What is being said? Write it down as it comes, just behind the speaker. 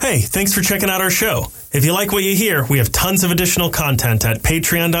Hey, thanks for checking out our show. If you like what you hear, we have tons of additional content at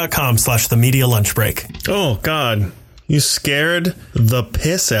patreon.com/themedialunchbreak. Oh, God. You scared the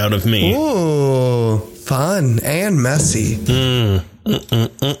piss out of me. Ooh, fun and messy.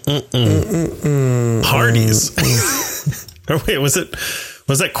 Hardee's. Oh, wait, was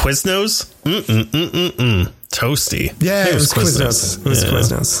that Quiznos? Toasty. Yeah, it was Quiznos. It was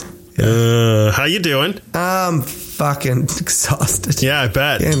Quiznos. Yeah. How you doing? I'm fucking exhausted. Yeah, I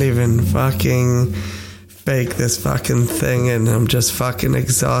bet. Can't even fucking fake this fucking thing, and I'm just fucking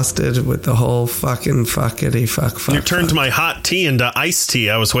exhausted with the whole fucking fuckity fuck. You turned my hot tea into iced tea.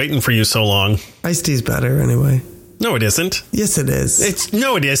 I was waiting for you so long. Iced tea's better anyway. No, it isn't. Yes, it is.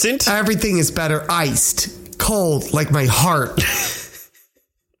 No, it isn't. Everything is better iced. Cold, like my heart.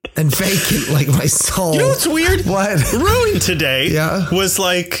 And vacant, like my soul. You know what's weird? What? Ruin today was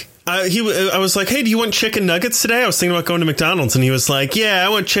like... I was like, hey, do you want chicken nuggets today? I was thinking about going to McDonald's, and he was like, yeah, I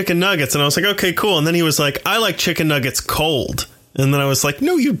want chicken nuggets. And I was like, okay, cool. And then he was like, I like chicken nuggets cold. And then I was like,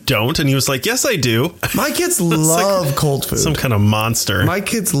 no, you don't. And he was like, yes, I do. My kids love like cold food. Some kind of monster. My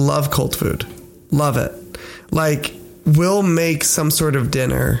kids love cold food. Love it. Like, we'll make some sort of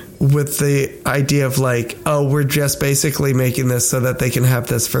dinner with the idea of like, oh, we're just basically making this so that they can have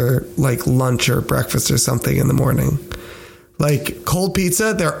this for like lunch or breakfast or something in the morning. Like cold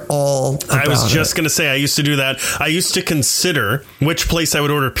pizza, they're all about I was just going to say, I used to do that. I used to consider which place I would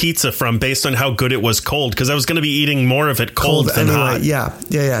order pizza from based on how good it was cold, because I was going to be eating more of it cold than anyway, hot. Yeah.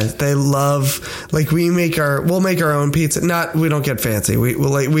 They love, like, we'll make our own pizza. We don't get fancy. We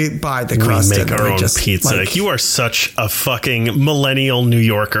buy the crust. We make our own pizza. Like, you are such a fucking millennial New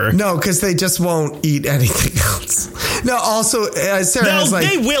Yorker. No, because they just won't eat anything else. No, also, Sarah has like...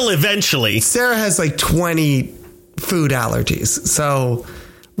 they will eventually. Sarah has like 20 food allergies, so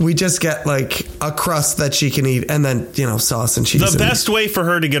we just get like a crust that she can eat, and then sauce and cheese. The best way for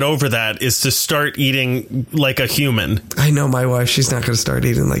her to get over that is to start eating like a human. I know my wife, she's not going to start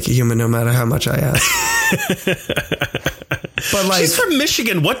eating like a human no matter how much I ask. But like, she's from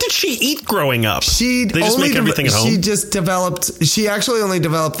Michigan. What did she eat growing up? They just make everything at home. She actually only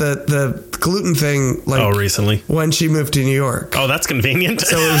developed the gluten thing recently when she moved to New York. Oh, that's convenient.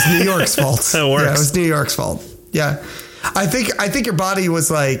 So it was New York's fault. That works. Yeah, it was New York's fault. Yeah. I think your body was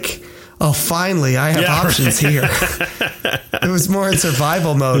like, oh, finally, I have options here. It was more in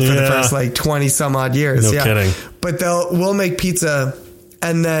survival mode for the first like 20 some odd years. No kidding. But we'll make pizza,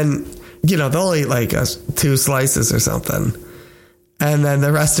 and then, they'll eat like 2 slices or something. And then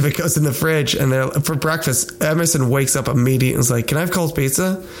the rest of it goes in the fridge. And for breakfast, Emerson wakes up immediately and is like, can I have cold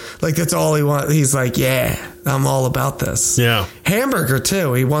pizza? Like, that's all he wants. He's like, yeah, I'm all about this. Yeah. Hamburger,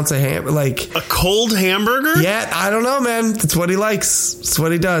 too. He wants a cold hamburger? Yeah, I don't know, man. That's what he likes. That's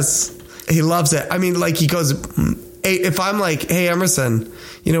what he does. He loves it. I mean, like, he goes, if I'm like, hey, Emerson,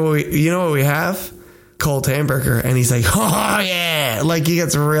 you know what we have? Cold hamburger. And he's like, oh, yeah. Like, he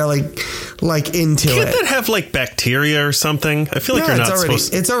gets really, like, into it. Can't that have, like, bacteria or something? I feel like you're not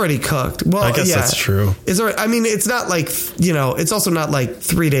supposed to. It's already cooked. Well, I guess that's true. It's already, I mean, it's not like, it's also not like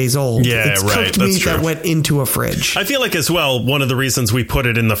 3 days old. Yeah, it's right. Cooked meat that went into a fridge. I feel like as well, one of the reasons we put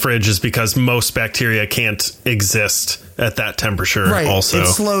it in the fridge is because most bacteria can't exist at that temperature. Right. Also, it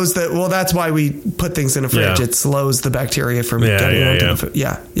slows that. Well, that's why we put things in a fridge. Yeah. It slows the bacteria from getting into the food.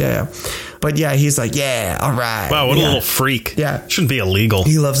 Yeah. But yeah, he's like, yeah, all right. Wow, what a little freak. Yeah. Shouldn't be illegal.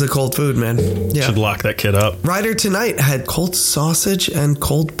 He loves the cold food, man. Yeah. Should lock that kid up. Ryder tonight had cold sausage and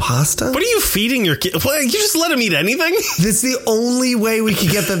cold pasta. What are you feeding your kid? What, you just let him eat anything? This is the only way we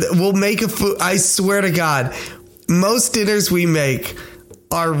can get we'll make a food. I swear to God, most dinners we make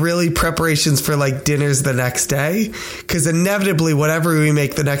are really preparations for like dinners the next day, because inevitably whatever we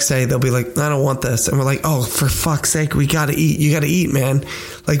make the next day, they'll be like, I don't want this, and we're like, oh, for fuck's sake, we gotta eat. You gotta eat, man.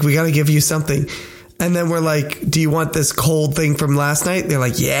 Like, we gotta give you something. And then we're like, do you want this cold thing from last night? They're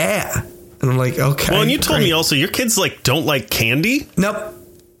like, yeah. And I'm like, okay. Well, and you told me also your kids like don't like candy. Nope.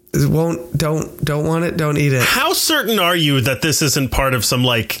 Don't want it, don't eat it. How certain are you that this isn't part of some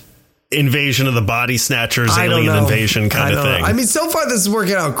like Invasion of the Body Snatchers, alien invasion kind of thing? I mean, so far this is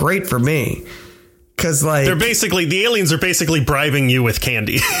working out great for me, because like the aliens are basically bribing you with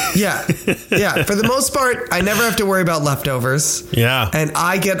candy. Yeah. For the most part, I never have to worry about leftovers. Yeah, and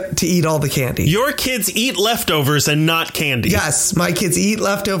I get to eat all the candy. Your kids eat leftovers and not candy. Yes, my kids eat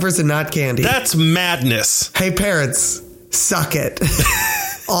leftovers and not candy. That's madness. Hey, parents, suck it.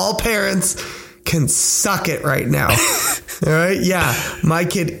 All parents can suck it right now. All right. Yeah. My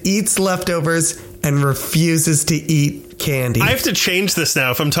kid eats leftovers and refuses to eat candy. I have to change this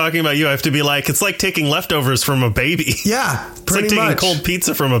now. If I'm talking about you, I have to be like, it's like taking leftovers from a baby. Yeah, It's like pretty taking much. cold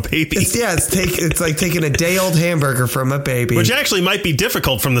pizza from a baby. It's like taking a day-old hamburger from a baby. Which actually might be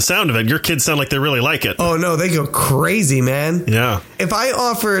difficult from the sound of it. Your kids sound like they really like it. Oh, no, they go crazy, man. Yeah. If I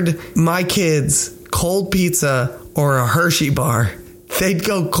offered my kids cold pizza or a Hershey bar, they'd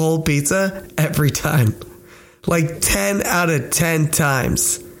go cold pizza every time. Like 10 out of 10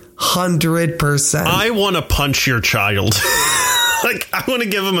 times. 100%. I want to punch your child. Like, I want to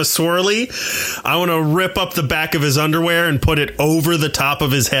give him a swirly. I want to rip up the back of his underwear and put it over the top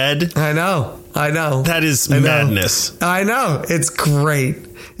of his head. I know. That is madness. I know. It's great.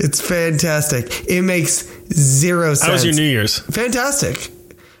 It's fantastic. It makes zero sense. How was your New Year's? Fantastic.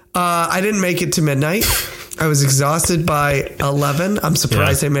 I didn't make it to midnight. I was exhausted by 11. I'm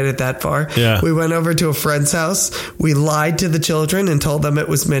surprised I made it that far. Yeah. We went over to a friend's house. We lied to the children and told them it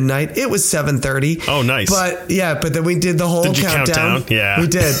was midnight. It was 7:30. Oh, nice. But then we did the whole Did you countdown. count down? Yeah. We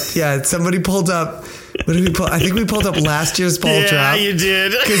did. Yeah. Somebody pulled up. What did we pull? I think we pulled up last year's ball drop. Yeah, you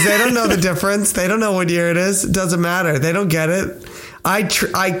did. Because they don't know the difference. They don't know what year it is. It doesn't matter. They don't get it.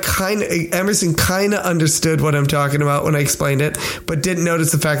 Emerson kind of understood what I'm talking about when I explained it, but didn't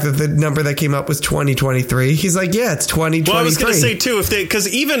notice the fact that the number that came up was 2023. He's like, yeah, it's 2023. Well, I was going to say too,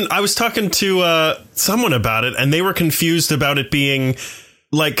 because even I was talking to someone about it, and they were confused about it being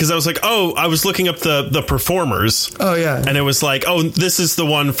like, because I was like, oh, I was looking up the performers. Oh yeah, and it was like, oh, this is the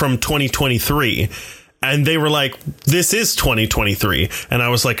one from 2023. And they were like, this is 2023. And I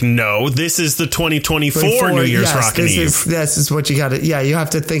was like, no, this is the 2024 New Year's Rockin' Eve. This is what you got to, you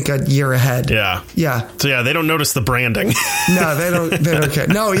have to think a year ahead. Yeah. Yeah. So yeah, they don't notice the branding. No, they don't care.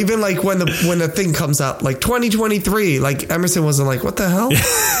 No, even like when the thing comes up, like 2023, like Emerson wasn't like, what the hell?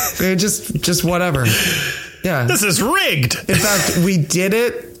 They're just whatever. Yeah. This is rigged. In fact, we did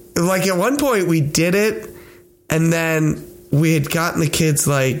it. Like at one point we did it, and then we had gotten the kids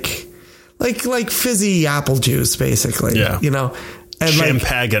like fizzy apple juice, basically. Yeah. You know? And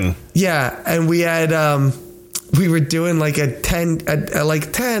Champagne. Yeah. And we had, we were doing like a 10,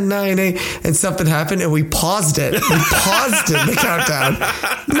 9, 8, and something happened and we paused it. We paused it, the countdown.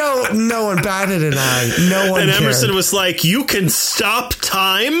 No one batted an eye. No one And cared. Emerson was like, you can stop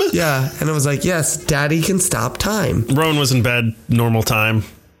time? Yeah. And I was like, yes, Daddy can stop time. Rowan was in bed, normal time.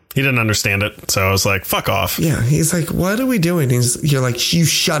 He didn't understand it, so I was like, fuck off. Yeah, he's like, what are we doing? You're like, you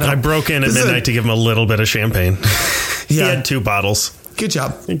shut up. I broke in at midnight to give him a little bit of champagne. He Yeah. had 2 bottles. Good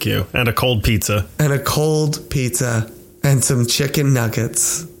job. Thank you. And a cold pizza. And a cold pizza and some chicken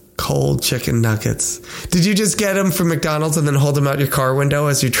nuggets. Cold chicken nuggets. Did you just get them from McDonald's and then hold them out your car window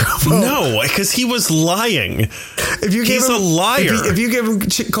as you drove home? No, because he was lying. He's a liar. If you give him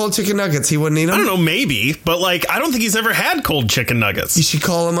cold chicken nuggets, he wouldn't eat them? I don't know, maybe. But, like, I don't think he's ever had cold chicken nuggets. You should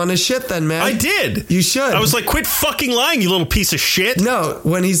call him on his shit then, man. I did. You should. I was like, quit fucking lying, you little piece of shit. No,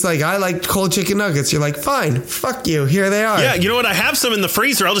 when he's like, I like cold chicken nuggets, you're like, fine, fuck you. Here they are. Yeah, you know what? I have some in the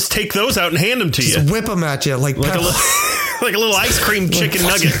freezer. I'll just take those out and hand them to you. Just whip them at you like a little ice cream chicken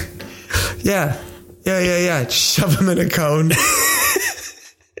nugget. Yeah. Shove them in a cone.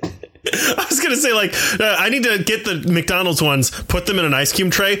 I was going to say, like, I need to get the McDonald's ones, put them in an ice cream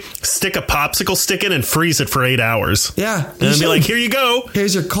tray, stick a popsicle stick in, and freeze it for 8 hours. Yeah. And then be like, here you go.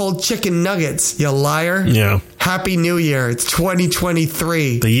 Here's your cold chicken nuggets, you liar. Yeah. Happy New Year. It's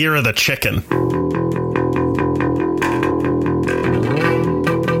 2023. The year of the chicken.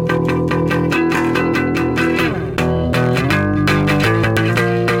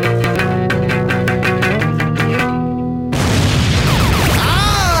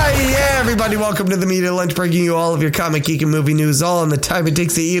 Welcome to the Media Lunch, bringing you all of your comic, geek, and movie news, all in the time it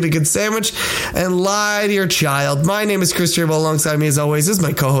takes to eat a good sandwich and lie to your child. My name is Chris Tribble. Alongside me, as always, is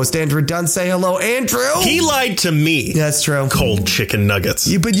my co-host, Andrew Dunn. Say hello, Andrew. He lied to me. That's true. Cold chicken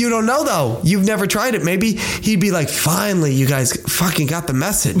nuggets. But you don't know, though. You've never tried it. Maybe he'd be like, finally, you guys fucking got the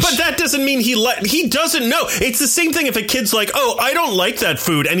message. But that doesn't mean he doesn't know. It's the same thing if a kid's like, oh, I don't like that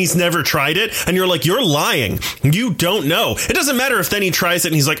food, and he's never tried it, and you're like, you're lying. You don't know. It doesn't matter if then he tries it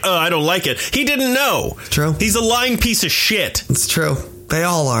and he's like, oh, I don't like it. He didn't know. True. He's a lying piece of shit. It's true. They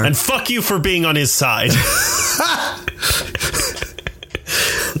all are. And fuck you for being on his side.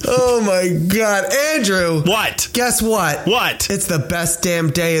 Oh my God. Andrew. What? Guess what? What? It's the best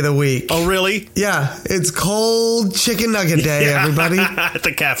damn day of the week. Oh, really? Yeah. It's cold chicken nugget day, everybody. At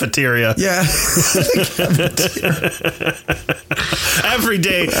the cafeteria. Yeah. Every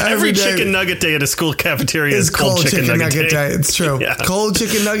day. Every chicken nugget day at a school cafeteria is cold chicken nugget day. It's true. Yeah. Cold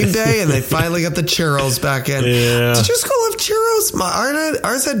chicken nugget day, and they finally got the churros back in. Yeah. Did your school have churros churros?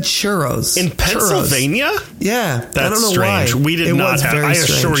 Ours had churros. In Pennsylvania? Churros. Yeah. That's I don't know strange. why. We did not have, I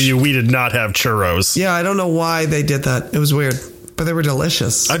assure you, we did not have churros. Yeah, I don't know why they did that. It was weird. But they were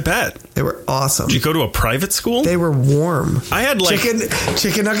delicious. I bet. They were awesome. Did you go to a private school? They were warm. I had like...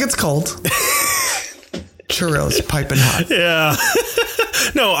 Chicken nuggets cold. Churros piping hot. Yeah.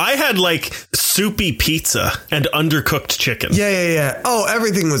 No, I had like soupy pizza and undercooked chicken. Yeah. Oh,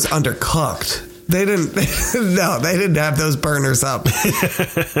 everything was undercooked. They didn't have those burners up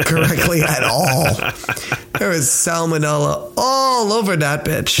correctly at all. There was salmonella all over that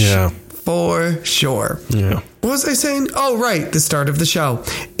bitch. Yeah. For sure. Yeah. What was I saying? Oh, right. The start of the show.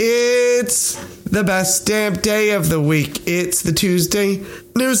 It's the best damn day of the week. It's the Tuesday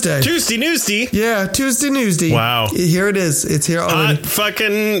News Day. Tuesday Newsday. Yeah, Tuesday Newsday. Wow. Here it is. It's here already. Hot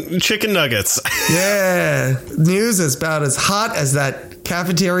fucking chicken nuggets. Yeah. News is about as hot as that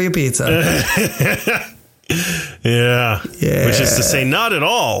cafeteria pizza. Yeah. Which is to say, not at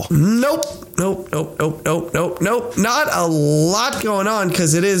all. Nope. Not a lot going on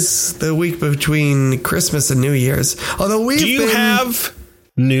because it is the week between Christmas and New Year's. Although Do you have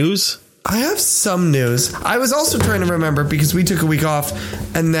news? I have some news. I was also trying to remember because we took a week off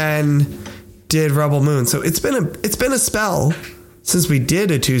and then did Rebel Moon. So it's been a spell since we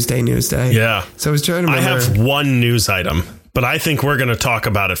did a Tuesday News Day. Yeah. So I was trying to remember. I have one news item, but I think we're going to talk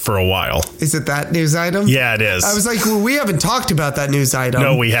about it for a while. Is it that news item? Yeah, it is. I was like, well, we haven't talked about that news item.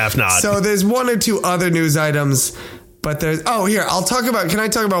 No, we have not. So there's one or two other news items, but can I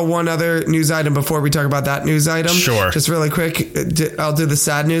talk about one other news item before we talk about that news item? Sure. Just really quick. I'll do the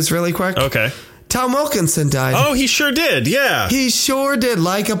sad news really quick. Okay. Tom Wilkinson died. Oh, he sure did. Yeah. He sure did,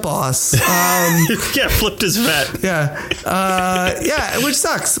 like a boss. Yeah, flipped his vet. Yeah, which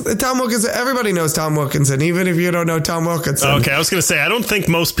sucks. Tom Wilkinson, everybody knows Tom Wilkinson, even if you don't know Tom Wilkinson. Okay, I was going to say, I don't think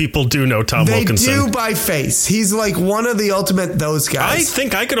most people do know Tom Wilkinson. They do by face. He's like one of the ultimate those guys. I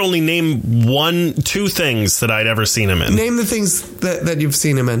think I could only name two things that I'd ever seen him in. Name the things that you've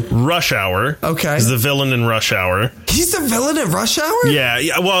seen him in. Rush Hour. Okay. He's the villain in Rush Hour. He's the villain in Rush Hour?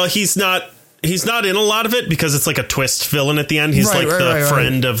 Yeah. Well, he's not in a lot of it because it's like a twist villain at the end. He's the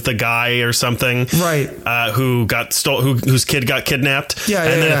friend of the guy or something, right? Who got whose kid got kidnapped. Yeah,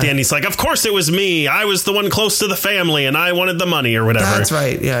 and then at the end he's like, "Of course it was me. I was the one close to the family, and I wanted the money or whatever." That's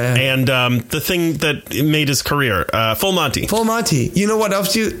right. Yeah. And the thing that made his career, Full Monty. Full Monty. You know what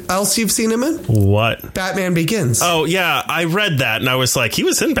else you've seen him in? What? Batman Begins. Oh yeah, I read that and I was like, he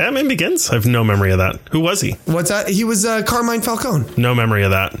was in Batman Begins. I have no memory of that. Who was he? What's that? He was Carmine Falcone. No memory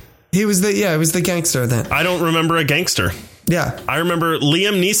of that. He was the gangster then. I don't remember a gangster. Yeah. I remember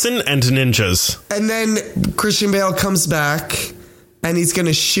Liam Neeson and ninjas. And then Christian Bale comes back and he's going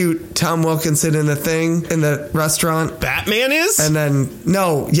to shoot Tom Wilkinson in the restaurant. Batman is? And then,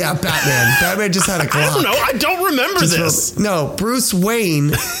 Batman. Batman just had a Glock. I don't know. I don't remember this. No, Bruce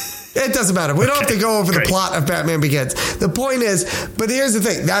Wayne. It doesn't matter. We don't have to go over the plot of Batman Begins. The point is, but here's the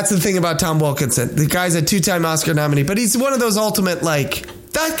thing. That's the thing about Tom Wilkinson. The guy's a 2-time Oscar nominee, but he's one of those ultimate, like,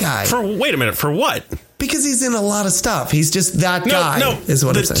 that guy. Wait a minute. For what? Because he's in a lot of stuff. He's just that guy, is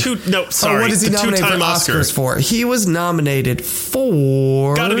what I'm saying. What is he nominated for Oscars for? He was nominated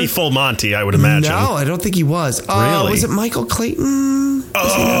for... Gotta be Full Monty, I would imagine. No, I don't think he was. Really? Was it Michael Clayton?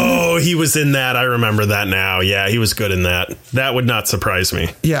 Oh, he was in that. I remember that now. Yeah, he was good in that. That would not surprise me.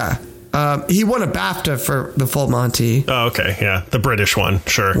 Yeah. He won a BAFTA for the Full Monty. Oh, okay. Yeah. The British one.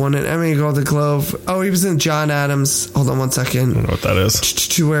 Sure. Won an Emmy, Golden Globe. Oh, he was in John Adams. Hold on one second. I don't know what that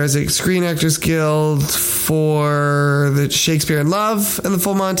is. Where is it? Screen Actors Guild for the Shakespeare in Love and the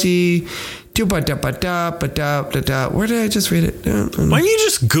Full Monty. Where did I just read it? Why don't you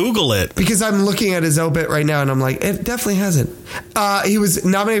just Google it? Because I'm looking at his obit right now and I'm like, it definitely hasn't. He was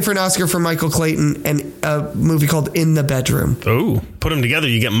nominated for an Oscar for Michael Clayton and a movie called In the Bedroom. Ooh, put them together,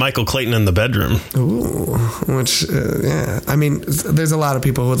 you get Michael Clayton in the bedroom. Ooh, which, yeah. I mean, there's a lot of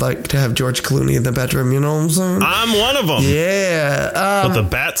people who would like to have George Clooney in the bedroom, you know what I'm saying? I'm one of them. Yeah. With the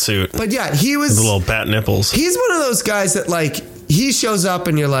bat suit. But yeah, he was... With the little bat nipples. He's one of those guys that, like, he shows up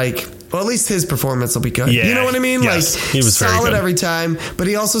and you're like... Well, at least his performance will be good. Yeah, you know what I mean? Yes, like, he was solid very good every time. But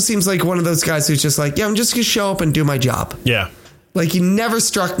he also seems like one of those guys who's just like, yeah, I'm just going to show up and do my job. Yeah. Like, he never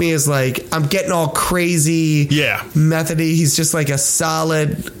struck me as like, I'm getting all crazy, methody. He's just like a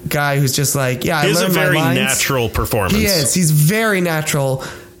solid guy who's just like, yeah, I learned my lines. He has a very natural performance. He is. He's very natural.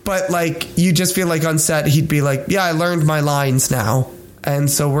 But like, you just feel like on set, he'd be like, yeah, I learned my lines now.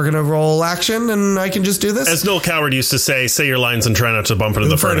 And so we're going to roll action and I can just do this. As Noel Coward used to say your lines and try not to bump into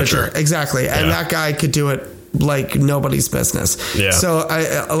the furniture. Exactly. And that guy could do it like nobody's business. Yeah. So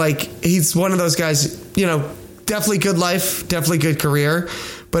he's one of those guys, you know, definitely good life, definitely good career.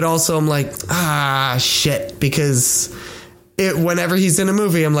 But also I'm like, shit, because whenever he's in a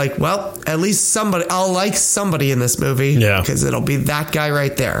movie, I'm like, well, at least I'll like somebody in this movie. Yeah. Because it'll be that guy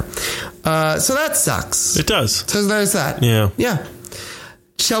right there. So that sucks. It does. So there's that. Yeah. Yeah.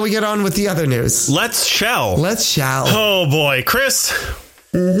 Shall we get on with the other news? Let's shall. Oh, boy. Chris,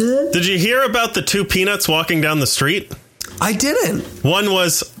 did you hear about the two peanuts walking down the street? I didn't. One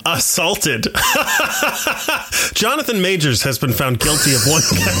was assaulted. Jonathan Majors has been found guilty of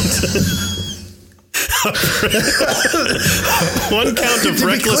one count of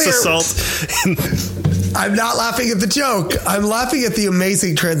reckless assault. I'm not laughing at the joke. I'm laughing at the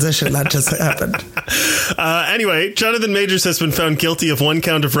amazing transition that just happened. Anyway, Jonathan Majors has been found guilty of one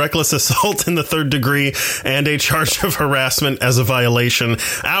count of reckless assault in the third degree and a charge of harassment as a violation.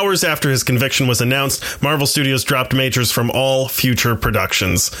 Hours after his conviction was announced, Marvel Studios dropped Majors from all future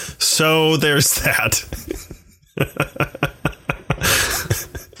productions. So there's that.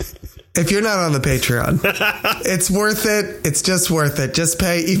 If you're not on the Patreon, it's worth it. It's just worth it. Just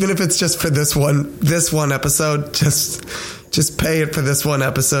pay, even if it's just for this one episode, just pay it for this one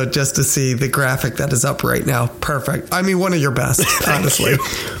episode just to see the graphic that is up right now. Perfect. I mean, one of your best, honestly.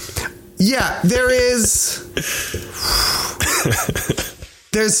 Yeah,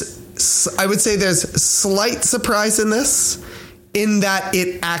 I would say there's slight surprise in this, in that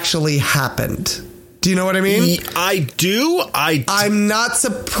it actually happened. Do you know what I mean? I do. I'm not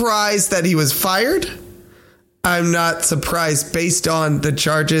surprised that he was fired. I'm not surprised based on the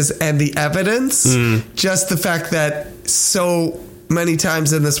charges and the evidence. Just the fact that so many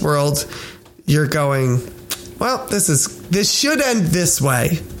times in this world, you're going, well, this should end this way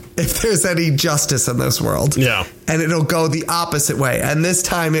if there's any justice in this world. Yeah. And it'll go the opposite way. And this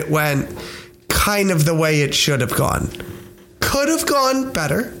time it went kind of the way it should have gone. Could have gone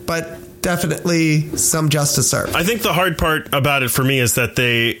better, but definitely some justice served. I think the hard part about it for me is that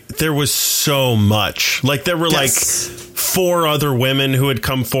there was so much. Like, there were like 4 other women who had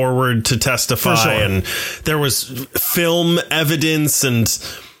come forward to testify, and there was film evidence and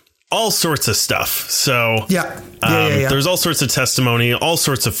all sorts of stuff. So there's all sorts of testimony, all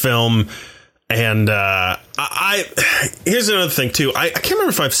sorts of film. And here's another thing too. I can't remember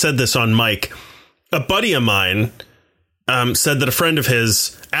if I've said this on mic. A buddy of mine said that a friend of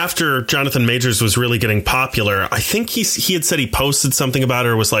his, after Jonathan Majors was really getting popular, I think he had said he posted something about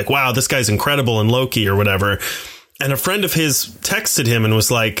her, was like, wow, this guy's incredible in Loki or whatever. And a friend of his texted him and was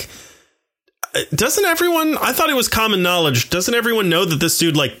like, doesn't everyone, I thought it was common knowledge, doesn't everyone know that this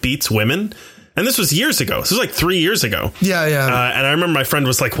dude like beats women? And this was years ago. This was like 3 years ago. Yeah. And I remember my friend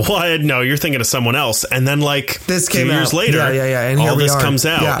was like, what? No, you're thinking of someone else. And then like this came 2 years later, and all this comes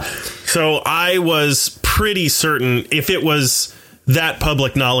out. Yeah. So I was pretty certain, if it was that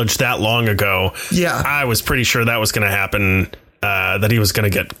public knowledge that long ago, I was pretty sure that was going to happen, that he was going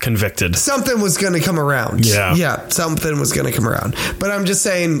to get convicted. Something was going to come around. Yeah, something was going to come around. But I'm just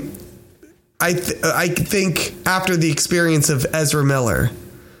saying, I think after the experience of Ezra Miller,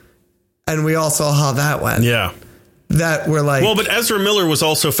 and we all saw how that went. Yeah. That we're like... Well, but Ezra Miller was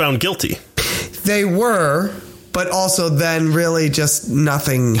also found guilty. They were, but also then really just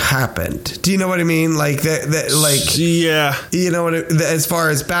nothing happened. Do you know what I mean? Like, yeah. You know what? As far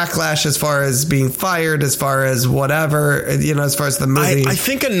as backlash, as far as being fired, as far as whatever, you know, as far as the movie. I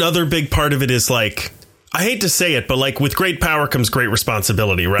think another big part of it is like, I hate to say it, but like with great power comes great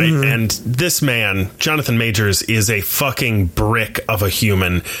responsibility, right? Mm-hmm. And this man, Jonathan Majors, is a fucking brick of a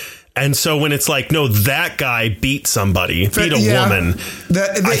human. And so when it's like, no, that guy beat somebody, beat a woman,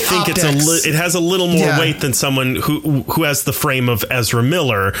 I think it has a little more weight than someone who has the frame of Ezra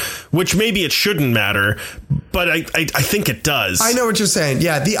Miller, which maybe it shouldn't matter, but I think it does. I know what you're saying.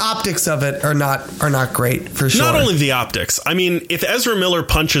 Yeah, the optics of it are not great, for sure. Not only the optics. I mean, if Ezra Miller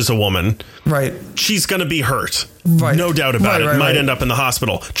punches a woman, right, she's going to be hurt. Right. No doubt about it. Might end up in the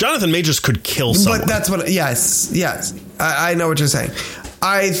hospital. Jonathan Majors could kill someone. But that's what, yes. I know what you're saying.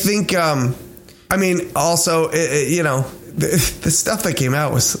 I think, I mean, also, you know, the stuff that came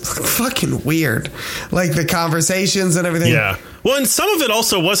out was fucking weird. Like the conversations and everything. Yeah. Well, and some of it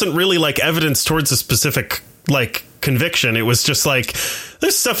also wasn't really like evidence towards a specific, like, conviction. It was just like,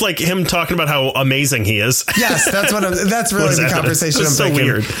 there's stuff like him talking about how amazing he is. Yes, that's really the conversation I'm thinking. So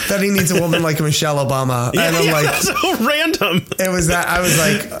weird. That he needs a woman like Michelle Obama. Yeah, and I'm like, that's so random. It was that. I was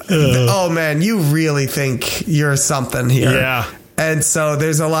like, oh man, you really think you're something here. Yeah. And so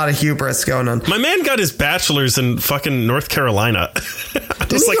there's a lot of hubris going on. My man got his bachelor's in fucking North Carolina.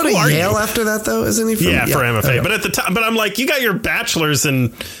 Didn't he go to Yale after that, though? Isn't he? For MFA. Okay. But at the time, but I'm like, you got your bachelor's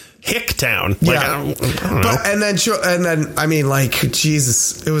in Hicktown. Like, Yeah. I don't know. But and then I mean, like,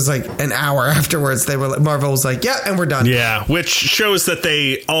 Jesus, it was like an hour afterwards. They were like, Marvel was like, yeah, and we're done. Yeah, which shows that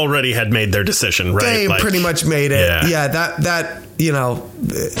they already had made their decision, right? They Like, pretty much made it. Yeah. Yeah, that you know,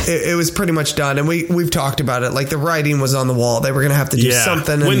 it was pretty much done. And we've talked about it. Like, the writing was on the wall. They were going to have to do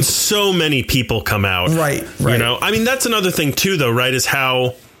something. And, when so many people come out. Right. You know, I mean, that's another thing too, though, right? Is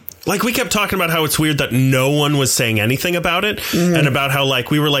how, like, we kept talking about how it's weird that no one was saying anything about it, and about how, like,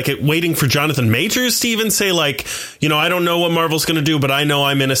 we were like waiting for Jonathan Majors to even say, like, you know, I don't know what Marvel's going to do, but I know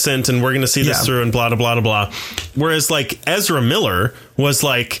I'm innocent and we're going to see this through and blah, blah, blah, blah. Whereas, like, Ezra Miller was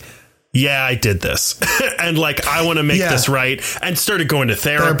like, yeah, I did this. And, like, I want to make this right, and started going to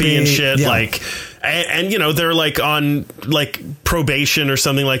therapy and shit. Yeah. Like, and, you know, they're like on like probation or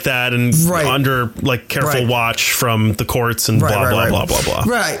something like that, and under like careful watch from the courts and blah, blah, blah.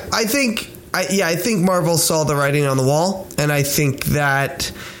 Right. I think Marvel saw the writing on the wall. And I think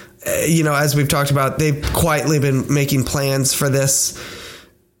that, you know, as we've talked about, they've quietly been making plans for this,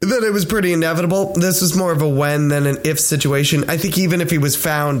 that it was pretty inevitable. This was more of a when than an if situation. I think even if he was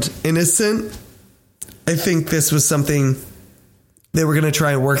found innocent, I think this was something they were going to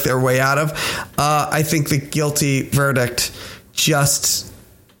try and work their way out of. I think the guilty verdict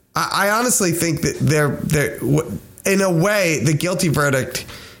I honestly think that they're in a way, the guilty verdict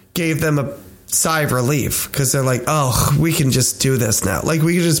gave them a sigh of relief, because they're like, oh, we can just do this now. Like,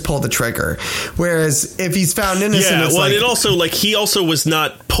 we can just pull the trigger. Whereas if he's found innocent, it's it also, like, he also was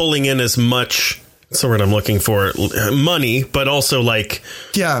not pulling in as much, what's the word I'm looking for, money, but also like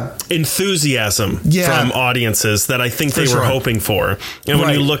enthusiasm from audiences that I think they were hoping for. And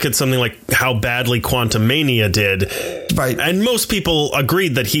when you look at something like how badly Quantumania did, and most people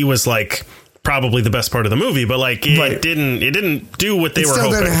agreed that he was like probably the best part of the movie, but like it didn't do what they were hoping. It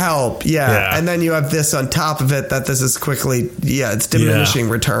still didn't help. Yeah. And then you have this on top of it, that this is quickly, it's diminishing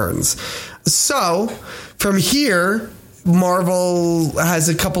returns. So from here, Marvel has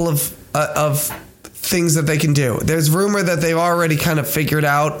a couple of things that they can do. There's rumor that they've already kind of figured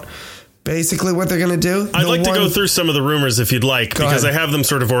out basically what they're going to do. I'd like to go through some of the rumors if you'd like, because I have them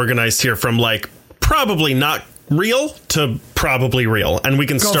sort of organized here from like probably not real to probably real, and we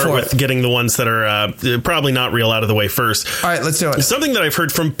can start with getting the ones that are probably not real out of the way first. All right, let's do it. Something that I've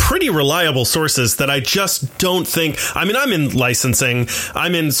heard from pretty reliable sources that I just don't think, I mean, I'm in licensing,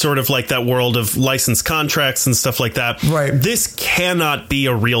 I'm in sort of like that world of license contracts and stuff like that. Right. This cannot be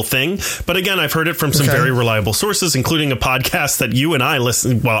a real thing, but again, I've heard it from some very reliable sources, including a podcast that you and I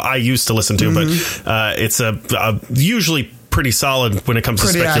I used to listen to, but it's a usually pretty solid when it comes to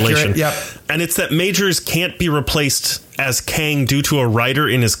speculation. Accurate, and it's that Majors can't be replaced as Kang due to a writer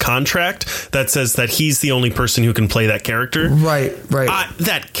in his contract that says that he's the only person who can play that character. Right.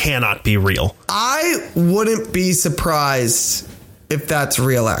 That cannot be real. I wouldn't be surprised if that's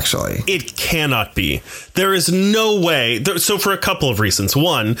real, actually. It cannot be. There is no way. So for a couple of reasons.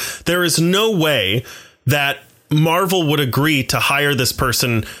 One, there is no way that Marvel would agree to hire this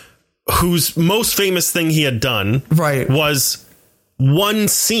person whose most famous thing he had done was one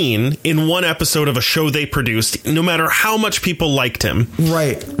scene in one episode of a show they produced, no matter how much people liked him.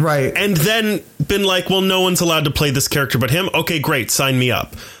 Right. And then been like, well, no one's allowed to play this character but him. Okay, great. Sign me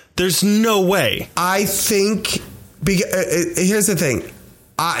up. There's no way. I think, here's the thing.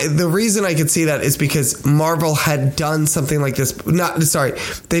 The reason I could see that is because Marvel had done something like this.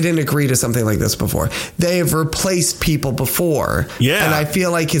 They didn't agree to something like this before. They have replaced people before. Yeah. And I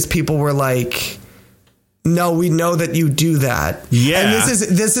feel like his people were like, no, we know that you do that. Yeah. And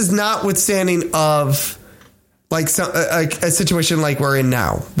this is notwithstanding of like a situation like we're in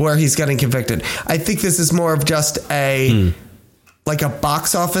now, where he's getting convicted. I think this is more of just like a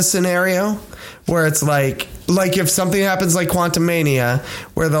box office scenario where it's like if something happens like Quantumania,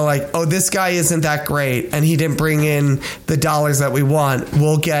 where they're like, oh, this guy isn't that great and he didn't bring in the dollars that we want,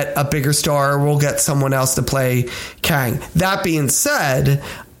 we'll get a bigger star, we'll get someone else to play Kang. That being said,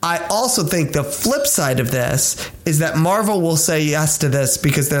 I also think the flip side of this is that Marvel will say yes to this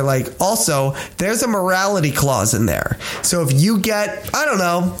because they're like, also, there's a morality clause in there. So if you get, I don't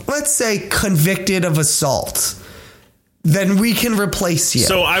know, let's say convicted of assault, then we can replace you.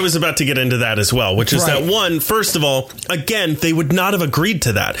 So I was about to get into that as well, which is that one, first of all, again, they would not have agreed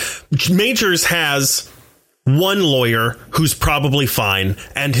to that. Majors has one lawyer who's probably fine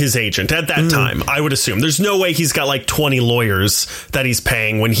and his agent at that time, I would assume. There's no way he's got like 20 lawyers that he's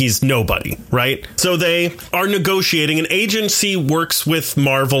paying when he's nobody, right? So they are negotiating. An agency works with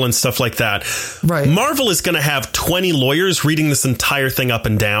Marvel and stuff like that. Right. Marvel is going to have 20 lawyers reading this entire thing up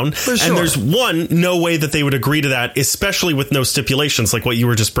and down. For sure. And there's no way that they would agree to that, especially with no stipulations like what you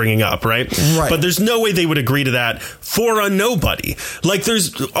were just bringing up, right? Right. But there's no way they would agree to that for a nobody. Like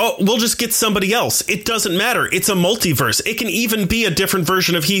we'll just get somebody else. It doesn't matter. It's a multiverse. It can even be a different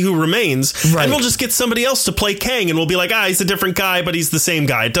version of He Who Remains. Right. And we'll just get somebody else to play Kang and we'll be like, he's a different guy, but he's the same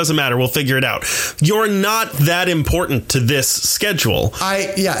guy. It doesn't matter. We'll figure it out. You're not that important to this schedule.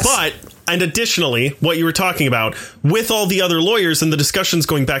 Yes. But, and additionally, what you were talking about, with all the other lawyers and the discussions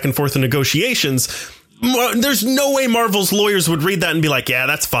going back and forth in negotiations, there's no way Marvel's lawyers would read that and be like, yeah,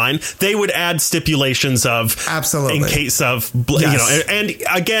 that's fine. They would add stipulations of absolutely in case of, and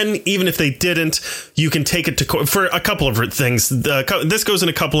again, even if they didn't, you can take it to court for a couple of things. This goes in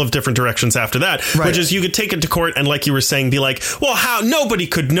a couple of different directions after that, which is you could take it to court and, like you were saying, be like, well, how nobody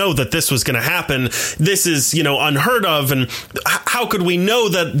could know that this was going to happen. This is, unheard of. And how could we know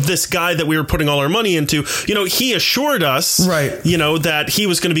that this guy that we were putting all our money into, he assured us, that he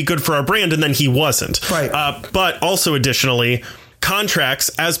was going to be good for our brand, and then he wasn't. Right. But also additionally, contracts,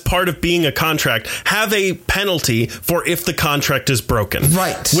 as part of being a contract, have a penalty for if the contract is broken.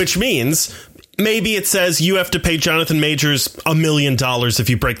 Right. Which means maybe it says you have to pay Jonathan Majors $1 million if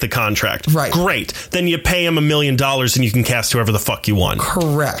you break the contract. Right. Great. Then you pay him $1 million and you can cast whoever the fuck you want.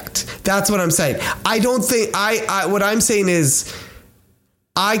 Correct. That's what I'm saying. I don't think what I'm saying is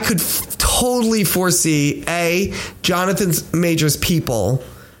I could totally foresee Jonathan Majors people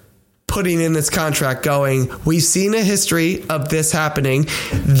putting in this contract going, we've seen a history of this happening.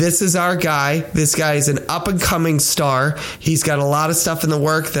 This is our guy. This guy is an up and coming star. He's got a lot of stuff in the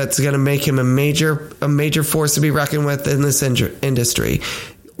work that's going to make him a major force to be reckoned with in this industry.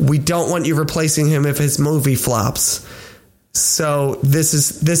 We don't want you replacing him if his movie flops. So this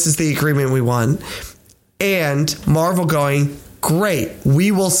is the agreement we want. And Marvel going, great.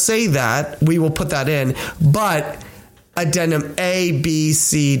 We will say that. We will put that in. But addendum A, B,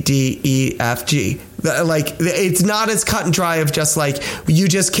 C, D, E, F, G. Like, it's not as cut and dry of just like, you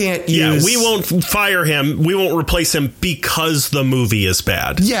just can't use... Yeah, we won't fire him. We won't replace him because the movie is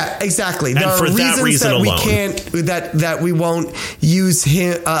bad. Yeah, exactly. And for that reason alone. We can't, that we won't use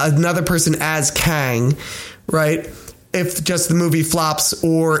him, another person as Kang, right? If just the movie flops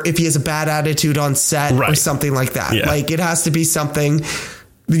or if he has a bad attitude on set or something like that. Yeah. Like, it has to be something...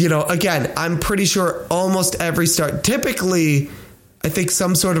 again, I'm pretty sure almost every star, typically, I think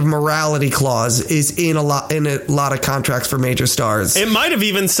some sort of morality clause is in a lot of contracts for major stars. It might have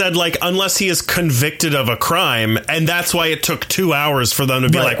even said, like, unless he is convicted of a crime, and that's why it took 2 hours for them to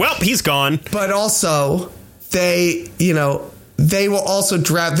be like, well, he's gone. But also, they will also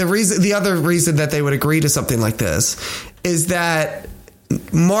draft the other reason that they would agree to something like this is that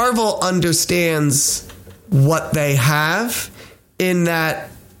Marvel understands what they have, in that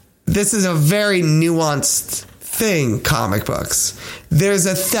this is a very nuanced thing, comic books. There's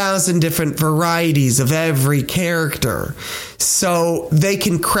 1,000 different varieties of every character. So they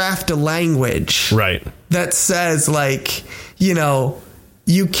can craft a language that says, like,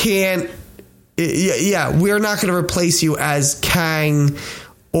 you can't, we're not going to replace you as Kang,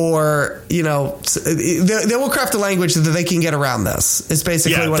 or, they will craft a language that they can get around this. It's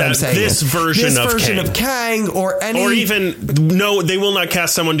basically what I'm saying. This version of Kang or any... Or even, no, they will not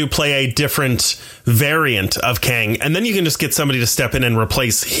cast someone to play a different variant of Kang, and then you can just get somebody to step in and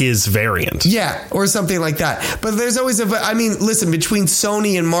replace his variant. Yeah, or something like that. But there's always listen, between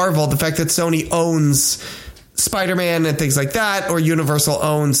Sony and Marvel, the fact that Sony owns Spider-Man and things like that, or Universal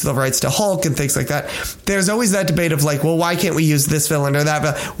owns the rights to Hulk and things like that, there's always that debate of like, well, why can't we use this villain or that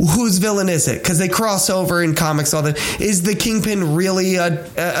villain? Whose villain is it? Because they cross over in comics all the... Is the Kingpin really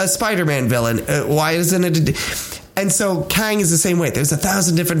a Spider-Man villain? Why isn't it... And so Kang is the same way. There's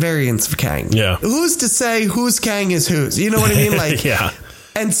 1,000 different variants of Kang. Yeah. Who's to say whose Kang is whose? You know what I mean? Like, yeah.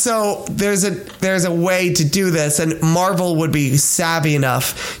 And so there's a way to do this, and Marvel would be savvy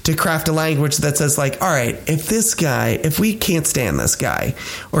enough to craft a language that says, like, all right, if we can't stand this guy,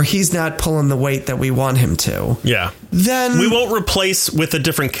 or he's not pulling the weight that we want him to, then we won't replace with a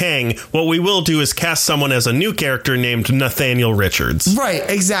different Kang. What we will do is cast someone as a new character named Nathaniel Richards. Right,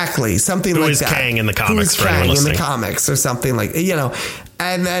 exactly. Something like that. Who is Kang in the comics, Who is for anyone Kang listening. In the comics, or something like,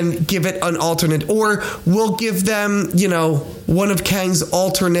 and then give it an alternate, or we'll give them, one of Kang's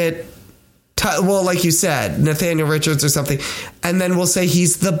alternate Well, like you said, Nathaniel Richards or something, and then we'll say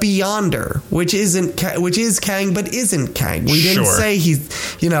he's the Beyonder, which is Kang but isn't Kang. We didn't say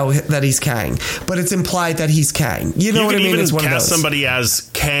that he's Kang, but it's implied that he's Kang. You know what I mean? It's one of those. Somebody as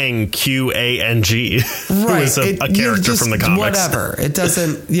Kang, Qang, right? Who is a character from the comics. Whatever. It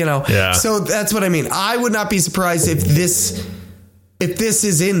doesn't. Yeah. So that's what I mean. I would not be surprised if this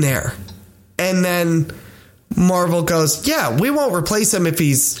is in there, and then Marvel goes, yeah, we won't replace him if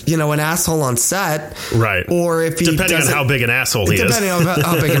he's, an asshole on set. Right. Or if he depending on how big an asshole he is. Depending on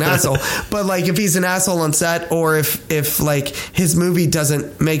how big an asshole. But like if he's an asshole on set, or if like his movie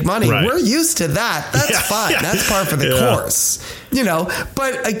doesn't make money, we're used to that. That's fine. Yeah. That's par for the course.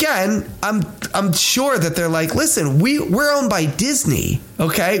 But again, I'm sure that they're like, listen, we're owned by Disney.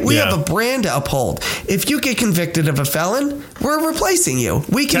 Okay, we have a brand to uphold. If you get convicted of a felon, we're replacing you.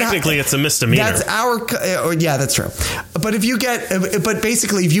 We can technically it's a misdemeanor. That's yeah, that's true. But but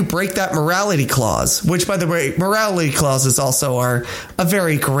basically, if you break that morality clause, which by the way, morality clauses also are a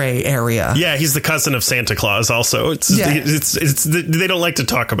very gray area. Yeah, he's the cousin of Santa Claus. Also, it's they don't like to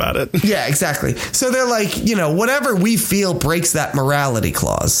talk about it. Yeah, exactly. So they're like, whatever we feel breaks that morality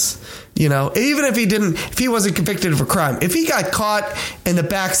clause. Even if he wasn't convicted of a crime, if he got caught in the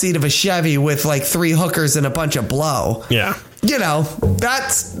backseat of a Chevy with like 3 hookers and a bunch of blow. Yeah. They're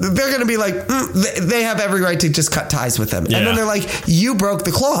going to be like, they have every right to just cut ties with them. Yeah. And then they're like, you broke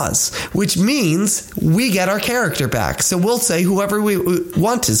the clause, which means we get our character back. So we'll say whoever we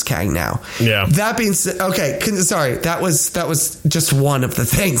want is Kang now. Yeah. That being said, okay, sorry, that was just one of the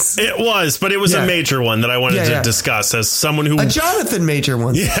things. It was, but it was a major one that I wanted to discuss as someone who... A Jonathan Major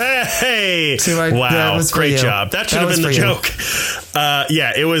one. Hey! Wow, great job. That should have been the joke.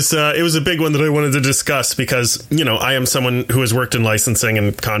 It was a big one that I wanted to discuss because, I am someone who has worked in licensing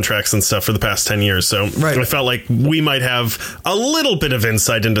and contracts and stuff for the past 10 years. So I felt like we might have a little bit of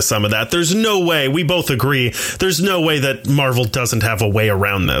insight into some of that. There's no way, we both agree, thereh no way that Marvel doesn't have a way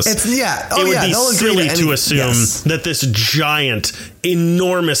around this. It would be silly to assume that this giant,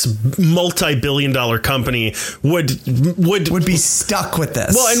 enormous, multi-billion-dollar company would be stuck with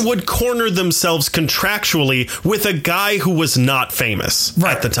this. Well, and would corner themselves contractually with a guy who was not famous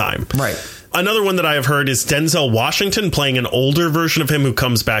at the time. Right. Another one that I have heard is Denzel Washington playing an older version of him who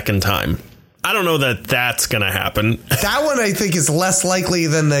comes back in time. I don't know that that's going to happen. That one I think is less likely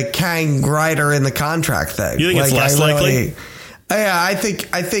than the Kang rider in the contract thing. You think it's less likely? Yeah, I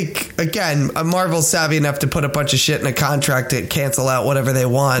think again, Marvel's savvy enough to put a bunch of shit in a contract to cancel out whatever they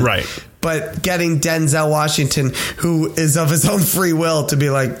want. Right. But getting Denzel Washington, who is of his own free will, to be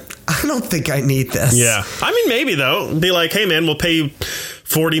like, I don't think I need this. Yeah. I mean, maybe, though. Be like, hey, man, we'll pay you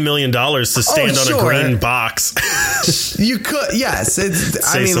 $40 million to stand on a green box. You could. Yes.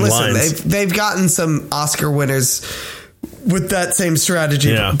 Listen, they've gotten some Oscar winners with that same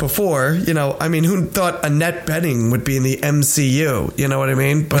strategy before. Who thought Annette Bening would be in the MCU? You know what I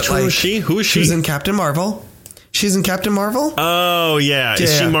mean? But who is she? Who is she? She's in Captain Marvel. She's in Captain Marvel? Oh, yeah.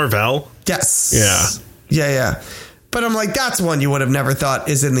 Is she Marvel? Yes. Yeah. Yeah. But I'm like, that's one you would have never thought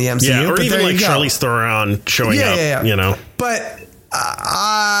is in the MCU. Yeah, or but even like Charlize Theron showing up, But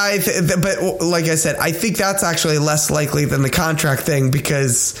but like I said, I think that's actually less likely than the contract thing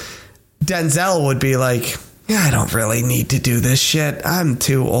because Denzel would be like, I don't really need to do this shit. I'm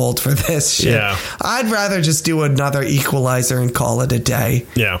too old for this shit. Yeah. I'd rather just do another Equalizer and call it a day.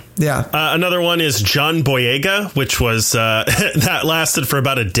 Yeah. Yeah. Another one is John Boyega, which was that lasted for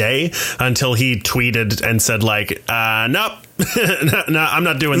about a day until he tweeted and said like, nope. No, I'm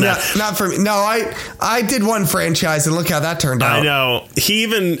not doing that. Not for me. No, I did one franchise and look how that turned out. I know. He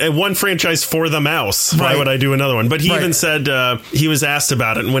even one franchise for the mouse. Why would I do another one? But he even said he was asked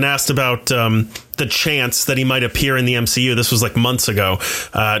about it. And when asked about the chance that he might appear in the MCU, this was like months ago,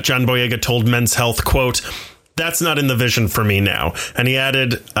 John Boyega told Men's Health, quote, "That's not in the vision for me now." And he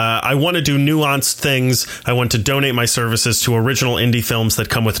added, I want to do nuanced things. I want to donate my services to original indie films that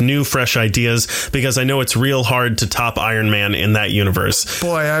come with new, fresh ideas because I know it's real hard to top Iron Man in that universe.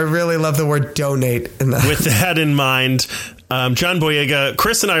 Boy, I really love the word donate in that. With that in mind, John Boyega,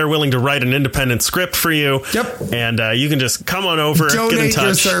 Chris and I are willing to write an independent script for you. Yep. And you can just come on over, donate get in touch.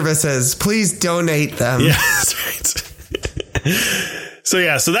 Your services. Please donate them. Yeah, that's right. So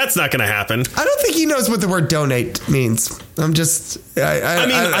that's not going to happen. I don't think he knows what the word donate means. I'm just...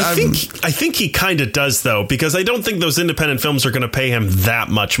 I think he kind of does, though, because I don't think those independent films are going to pay him that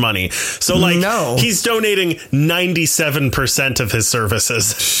much money. So, he's donating 97% of his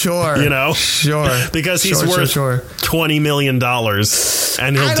services. Sure. Sure. Because he's worth $20 million, and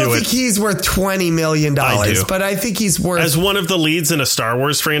he'll do it. I don't think he's worth $20 million, I do. But I think he's worth... As one of the leads in a Star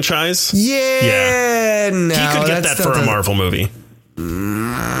Wars franchise? Yeah. No, he could get that for a Marvel movie.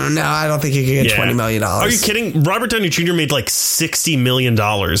 No, No, I don't think he could get $20 million. Are you kidding? Robert Downey Jr. made like $60 million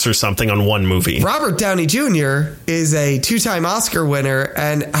or something on one movie. Robert Downey Jr. is a 2-time Oscar winner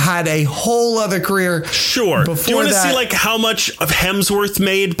and had a whole other career. Sure. Before Do you want to that, see like how much of Hemsworth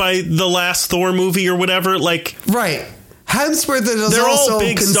made by the last Thor movie or whatever? Like, right. Hemsworth is they're also all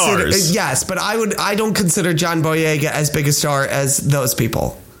big stars. Yes, but I don't consider John Boyega as big a star as those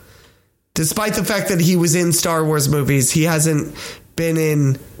people. Despite the fact that he was in Star Wars movies, he hasn't been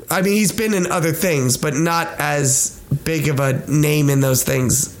in... I mean, he's been in other things, but not as big of a name in those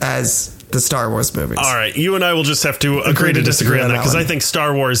things as the Star Wars movies. All right. You and I will just have to agree to disagree on that because I think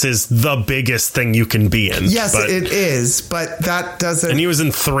Star Wars is the biggest thing you can be in. Yes, it is, but that doesn't... And he was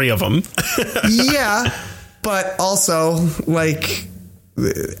in 3 of them. Yeah, but also, like,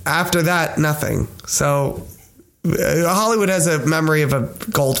 after that, nothing. So... Hollywood has a memory of a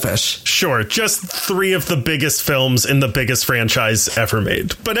goldfish. Sure, just 3 of the biggest films in the biggest franchise ever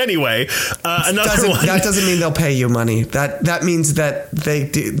made. But anyway, another one. That doesn't mean they'll pay you money. That means that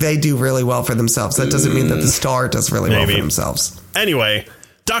they do really well for themselves. That doesn't mean that the star does really well for themselves. Anyway,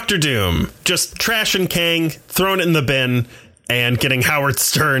 Dr. Doom, just trashing Kang, throwing it in the bin, and getting Howard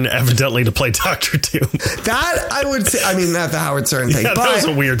Stern evidently to play Dr. Doom. That I would say, I mean, not the Howard Stern thing. Yeah, but that was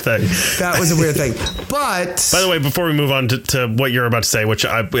a weird thing. That was a weird thing. But by the way, before we move on to what you're about to say, which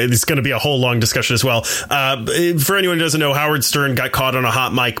it's going to be a whole long discussion as well. For anyone who doesn't know, Howard Stern got caught on a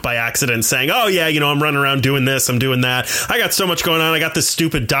hot mic by accident saying, "Oh yeah, I'm running around doing this, I'm doing that. I got so much going on. I got this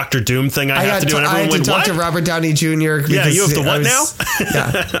stupid Dr. Doom thing I have to do." And everyone went, talk to Robert Downey Jr. Yeah, you have to what now?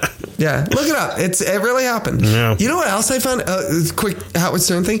 Yeah. Yeah, look it up. It really happened. Yeah. You know what else I found? Quick Howard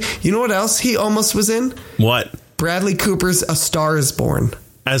Stern thing. You know what else he almost was in? What? Bradley Cooper's A Star Is Born.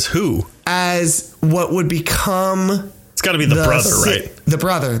 As who? As what would become... It's got to be the brother, right? The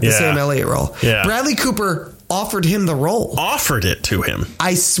brother, the Sam Elliott role. Yeah. Bradley Cooper offered him the role. Offered it to him.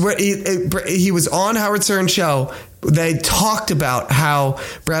 I swear, he was on Howard Stern's show. They talked about how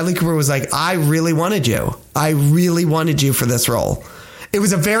Bradley Cooper was like, I really wanted you. I really wanted you for this role. It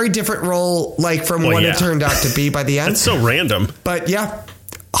was a very different role, like from what it turned out to be by the end. That's so random. But yeah,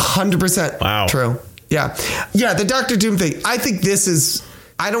 100% true. Yeah. Yeah, the Dr. Doom thing. I think this is,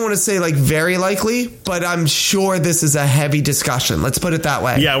 I don't want to say like very likely, but I'm sure this is a heavy discussion. Let's put it that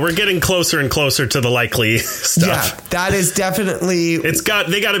way. Yeah, we're getting closer and closer to the likely stuff. Yeah, that is definitely... They got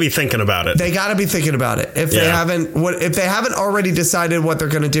to be thinking about it. They got to be thinking about it. If they haven't already decided what they're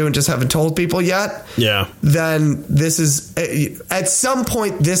going to do and just haven't told people yet, then this is... At some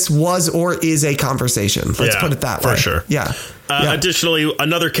point, this was or is a conversation. Let's put it that way. For sure. Yeah. Additionally,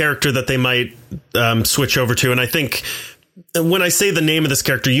 another character that they might switch over to, and I think... When I say the name of this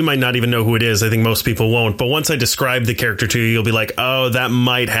character, you might not even know who it is. I think most people won't. But once I describe the character to you, you'll be like, oh, that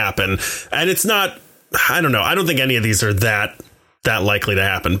might happen. And it's not, I don't know. I don't think any of these are that likely to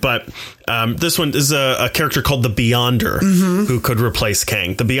happen. But this one is a character called the Beyonder, who could replace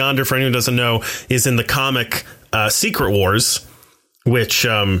Kang. The Beyonder, for anyone who doesn't know, is in the comic Secret Wars, which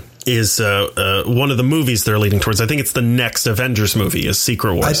is one of the movies they're leading towards. I think it's the next Avengers movie is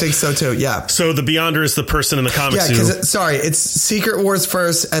Secret Wars. I think so too. Yeah. So the Beyonder is the person in the comics. Yeah, because it's Secret Wars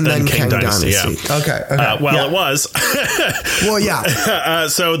first and then Kang Dynasty. Yeah. Okay. It was. Well, yeah.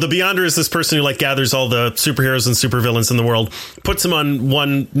 So the Beyonder is this person who like gathers all the superheroes and supervillains in the world, puts them on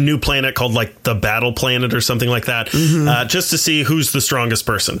one new planet called like the Battle Planet or something like that, just to see who's the strongest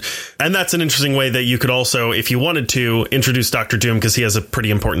person. And that's an interesting way that you could also, if you wanted to, introduce Dr. Doom because he has a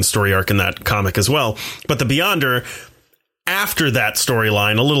pretty important story arc in that comic as well. But the Beyonder, after that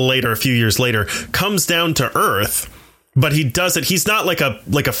storyline, a little later, a few years later, comes down to Earth. But he does it. He's not like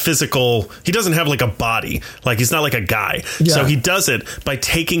a physical. He doesn't have like a body. Like he's not like a guy. Yeah. So he does it by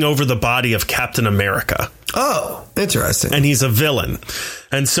taking over the body of Captain America. Oh, interesting. And he's a villain.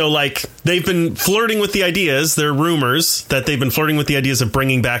 And so like they've been flirting with the ideas. There are rumors that they've been flirting with the ideas of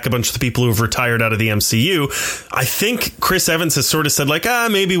bringing back a bunch of the people who have retired out of the MCU. I think Chris Evans has sort of said like,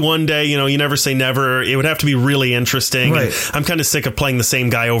 maybe one day, you never say never. It would have to be really interesting. Right. And I'm kind of sick of playing the same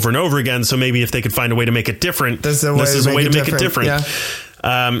guy over and over again. So maybe if they could find a way to make it different, this is a way to make it different. Yeah.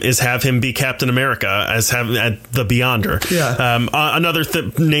 Is have him be Captain America as the Beyonder. Yeah. Another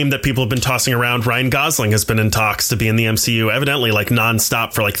name that people have been tossing around, Ryan Gosling has been in talks to be in the MCU, evidently like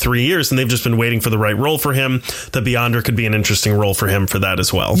nonstop for like 3 years, and they've just been waiting for the right role for him. The Beyonder could be an interesting role for him for that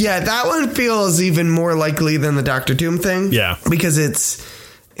as well. Yeah, that one feels even more likely than the Dr. Doom thing. Yeah. Because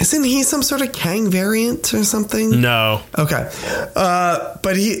isn't he some sort of Kang variant or something? No. Okay. But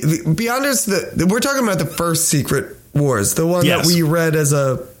Beyonder's we're talking about the first Secret Wars, the one that we read as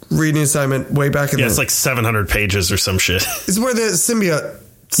a reading assignment way back in it's like 700 pages or some shit. It's where the symbiote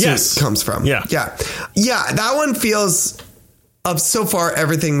suit comes from. Yeah. That one feels of so far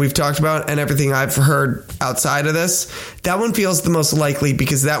everything we've talked about and everything I've heard outside of this, that one feels the most likely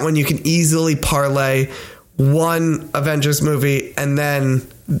because that one you can easily parlay one Avengers movie and then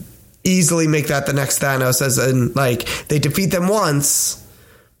easily make that the next Thanos, as in like they defeat them once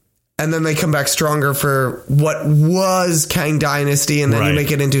and then they come back stronger for what was Kang Dynasty, and then you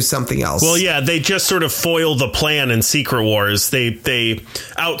make it into something else. Well, yeah, they just sort of foil the plan in Secret Wars. They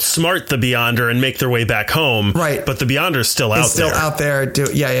outsmart the Beyonder and make their way back home. Right. But the Beyonder's still out there. Still out there.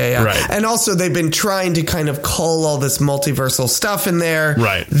 Yeah. Right. And also they've been trying to kind of cull all this multiversal stuff in there.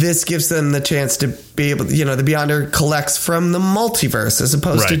 Right. This gives them the chance to be able to, the Beyonder collects from the multiverse as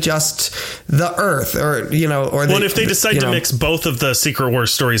opposed to just the Earth or if they decide to mix both of the Secret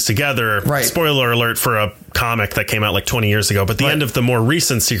Wars stories together. Spoiler alert for a comic that came out like 20 years ago, but the end of the more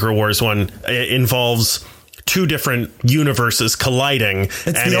recent Secret Wars one involves two different universes colliding. It's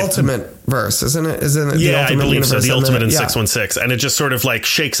the ultimate verse, isn't it? Yeah, I believe so. The ultimate in 616. And it just sort of like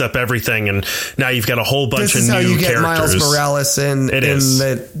shakes up everything. And now you've got a whole bunch of new characters. This is how you get Miles Morales in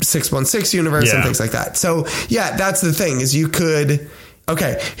the 616 universe and things like that. So yeah, that's the thing is you could.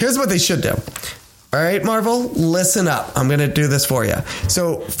 Okay, here's what they should do. All right, Marvel, listen up. I'm going to do this for you.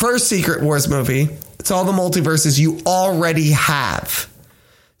 So first Secret Wars movie, it's all the multiverses you already have.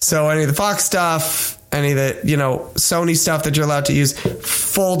 So any of the Fox stuff, any of the, Sony stuff that you're allowed to use,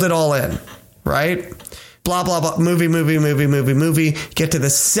 fold it all in, right? Blah, blah, blah, movie. Get to the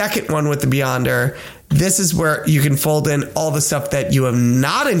second one with the Beyonder. This is where you can fold in all the stuff that you have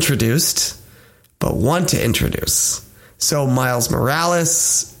not introduced, but want to introduce. So Miles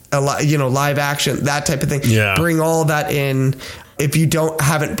Morales, live action, that type of thing. Yeah. Bring all that in. If you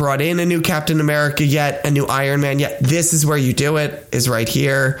haven't brought in a new Captain America yet, a new Iron Man yet, this is where you do it, is right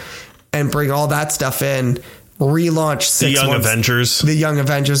here, and bring all that stuff in. Relaunch the Young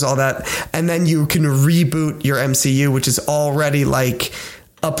Avengers, all that, and then you can reboot your MCU, which is already like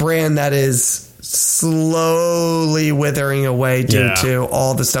a brand that is slowly withering away due to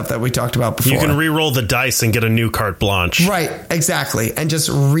all the stuff that we talked about before. You can re-roll the dice and get a new carte blanche. Right, exactly. And just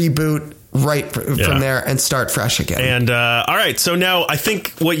reboot from there and start fresh again. And all right, so now I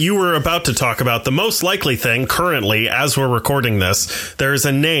think what you were about to talk about, the most likely thing currently as we're recording this, there's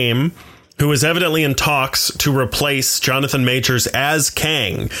a name who is evidently in talks to replace Jonathan Majors as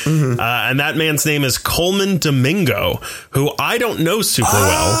Kang. Mm-hmm. And that man's name is Coleman Domingo, who I don't know super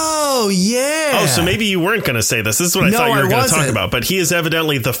well. Oh, yeah. Oh, so maybe you weren't going to say this. This is what I thought you were going to talk about. But he is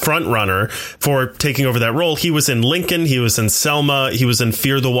evidently the front runner for taking over that role. He was in Lincoln. He was in Selma. He was in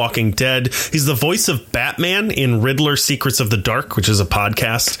Fear the Walking Dead. He's the voice of Batman in Riddler Secrets of the Dark, which is a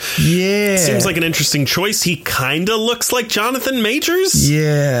podcast. Yeah. Seems like an interesting choice. He kind of looks like Jonathan Majors.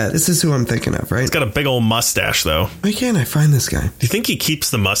 Yeah. This is who I'm thinking of, right? He's got a big old mustache, though. Why can't I find this guy? Do you think he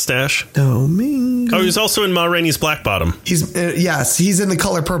keeps the mustache? Domingo. Oh, he's also in Ma Rainey's Black Bottom. He's in The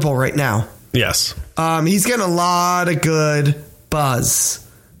Color Purple right now. Yes. He's getting a lot of good buzz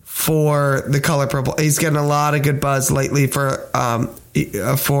for The Color Purple. He's getting a lot of good buzz lately for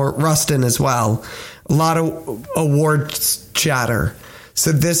Rustin as well. A lot of awards chatter.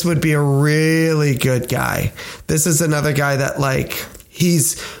 So this would be a really good guy. This is another guy that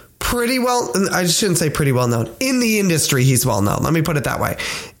he's pretty well, I shouldn't say pretty well known. In the industry, he's well known. Let me put it that way.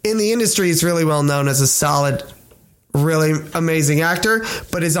 In the industry, he's really well known as a solid, really amazing actor,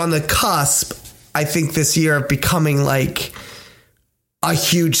 but is on the cusp, I think, this year of becoming a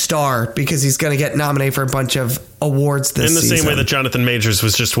huge star because he's going to get nominated for a bunch of awards this season. In the same way that Jonathan Majors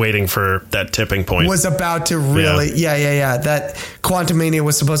was just waiting for that tipping point. Was about to really, yeah. That Quantumania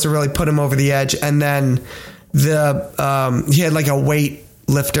was supposed to really put him over the edge, and then he had a weight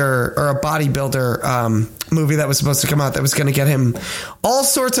lifter or a bodybuilder movie that was supposed to come out that was going to get him all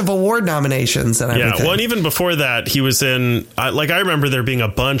sorts of award nominations and everything. Yeah, well, and even before that, he was in, I remember there being a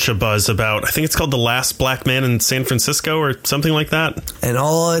bunch of buzz about, I think it's called The Last Black Man in San Francisco or something like that. And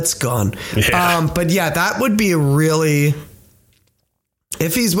all it's gone. Yeah. But yeah, that would be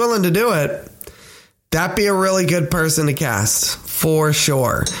if he's willing to do it, that'd be a really good person to cast for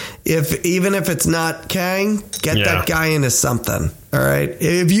sure. Even if it's not Kang, get that guy into something. All right.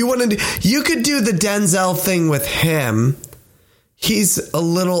 If you want to, you could do the Denzel thing with him. He's a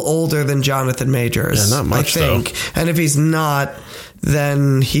little older than Jonathan Majors. Yeah, not much, I think. And if he's not,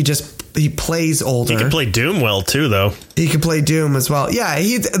 then he plays older. He can play Doom well too, though. He could play Doom as well. Yeah.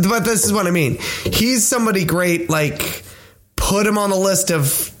 But this is what I mean. He's somebody great. Put him on the list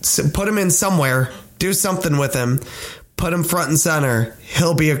put him in somewhere, do something with him, put him front and center.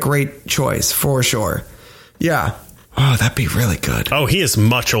 He'll be a great choice for sure. Yeah. Oh, that'd be really good. Oh, he is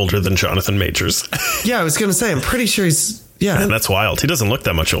much older than Jonathan Majors. Yeah, I was going to say, I'm pretty sure he's... Yeah. Man, that's wild. He doesn't look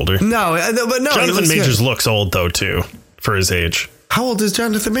that much older. No, but no. Jonathan Majors looks old, though, too. for his age. How old is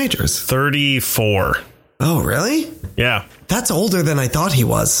Jonathan Majors? 34. Oh, really? Yeah. That's older than I thought he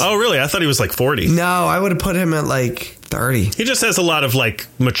was. Oh, really? I thought he was like 40. No, I would have put him at like 30. He just has a lot of like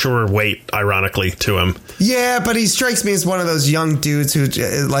mature weight, ironically, to him. Yeah, but he strikes me as one of those young dudes who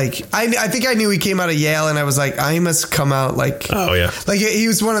like, I think I knew he came out of Yale and I was like, I must come out like, oh yeah. Like he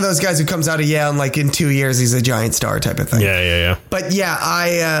was one of those guys who comes out of Yale and like in 2 years, he's a giant star type of thing. Yeah. But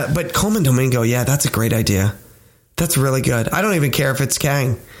yeah, but Coleman Domingo, yeah, that's a great idea. That's really good. I don't even care if it's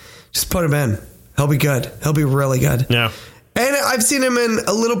Kang. Just put him in. He'll be good. He'll be really good. Yeah. And I've seen him in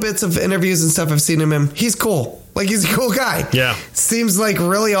a little bits of interviews and stuff. I've seen him in. He's cool. Like, he's a cool guy. Yeah. Seems like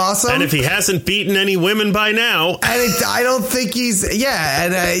really awesome. And if he hasn't beaten any women by now. And I don't think he's, yeah.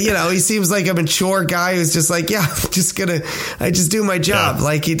 And, you know, he seems like a mature guy who's just like, yeah, I just do my job. Yeah.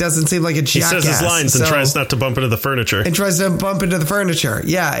 Like, he doesn't seem like a jackass. He says his lines and tries not to bump into the furniture.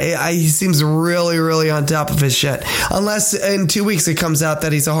 Yeah. He seems really, really on top of his shit. Unless in 2 weeks it comes out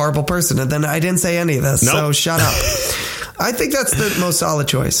that he's a horrible person. And then I didn't say any of this. Nope. So shut up. I think that's the most solid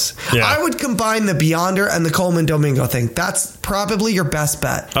choice. Yeah. I would combine the Beyonder and the Coleman Domingo thing. That's probably your best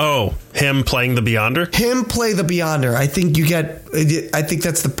bet. Oh, him playing the Beyonder? Him play the Beyonder. I think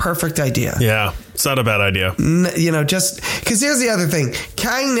that's the perfect idea. Yeah, it's not a bad idea. You know, just because here's the other thing.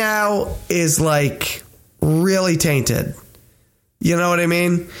 Kang now is like really tainted. You know what I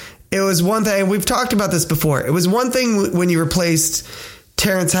mean? It was one thing, we've talked about this before. It was one thing when you replaced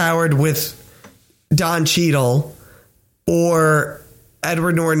Terrence Howard with Don Cheadle or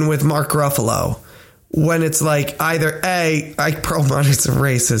Edward Norton with Mark Ruffalo, when it's like either A, like Perlmutter's a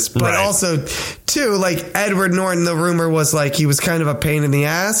racist, but also two, like Edward Norton, the rumor was like he was kind of a pain in the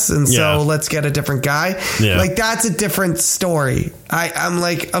ass, and so let's get a different guy. Yeah. Like that's a different story. I'm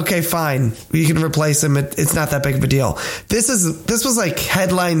like, okay, fine, you can replace him. It's not that big of a deal. This was like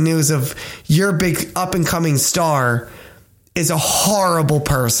headline news of your big up and coming star is a horrible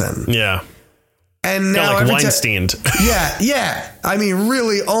person. Yeah. And now like Weinstein. Yeah. I mean,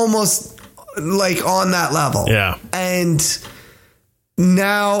 really almost like on that level. Yeah. And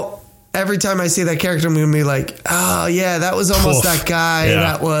now every time I see that character, I'm going to be like, oh, yeah, that was almost that guy. Yeah.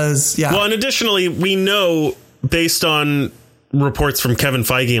 That was, yeah. Well, and additionally, we know based on reports from Kevin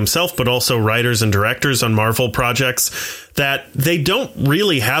Feige himself, but also writers and directors on Marvel projects, that they don't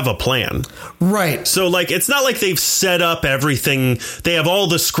really have a plan. Right. So, like, it's not like they've set up everything. They have all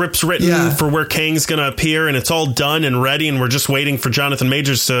the scripts written for where Kang's going to appear, and it's all done and ready, and we're just waiting for Jonathan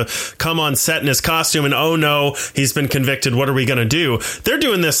Majors to come on set in his costume, and oh no, he's been convicted. What are we going to do? They're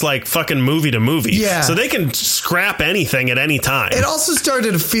doing this like fucking movie to movie. Yeah. So they can scrap anything at any time. It also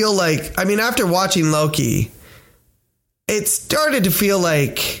started to feel like, I mean, after watching Loki, it started to feel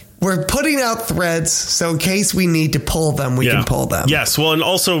like we're putting out threads, so in case we need to pull them, we can pull them. Yes, well, and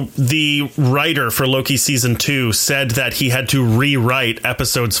also the writer for Loki Season 2 said that he had to rewrite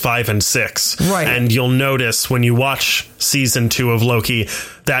episodes 5 and 6. Right. And you'll notice when you watch Season 2 of Loki,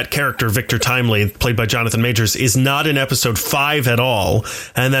 that character, Victor Timely, played by Jonathan Majors, is not in episode 5 at all.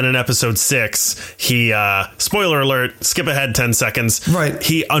 And then in episode 6, he, spoiler alert, skip ahead 10 seconds. Right.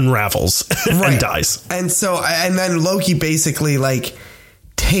 He unravels and dies. And so, and then Loki basically like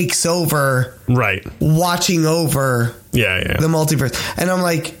takes over, watching over the multiverse. And I'm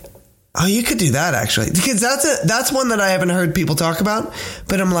like, oh, you could do that actually, because that's one that I haven't heard people talk about,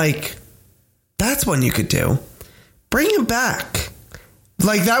 but I'm like, that's one you could do. Bring him back.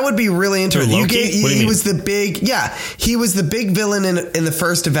 Like that would be really interesting. He was the big villain in the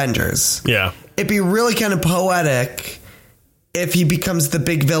first Avengers. Yeah. It'd be really kind of poetic if he becomes the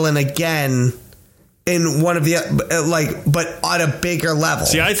big villain again in one of the, but on a bigger level.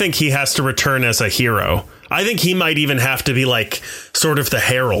 See, I think he has to return as a hero. I think he might even have to be like sort of the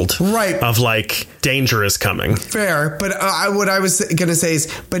herald of like danger is coming. Fair. But what I was going to say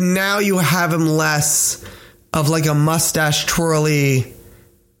is, but now you have him less of like a mustache twirly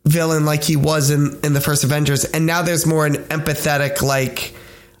villain like he was in the first Avengers. And now there's more an empathetic, like,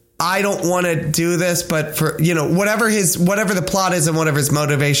 I don't want to do this, but for, you know, whatever the plot is and whatever his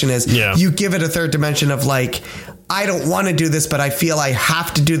motivation is, you give it a third dimension of like, I don't want to do this, but I feel I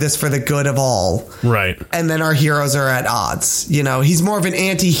have to do this for the good of all. Right. And then our heroes are at odds. You know, he's more of an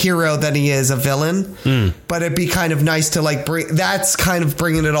anti-hero than he is a villain, but it'd be kind of nice to like that's kind of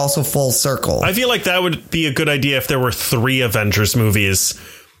bringing it also full circle. I feel like that would be a good idea if there were 3 Avengers movies.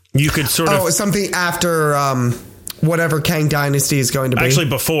 You could sort of something after, whatever Kang Dynasty is going to be? Actually,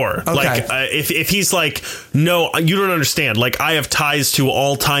 before. Okay. Like, if he's like, no, you don't understand. Like, I have ties to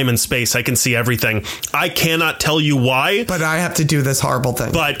all time and space. I can see everything. I cannot tell you why. But I have to do this horrible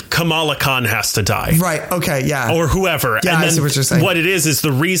thing. But Kamala Khan has to die. Right. Okay. Yeah. Or whoever. Yeah, and then I see what you're saying. What it is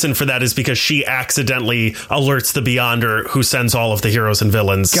the reason for that is because she accidentally alerts the Beyonder, who sends all of the heroes and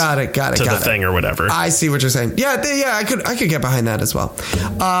villains to the thing or whatever. I see what you're saying. Yeah. I could get behind that as well.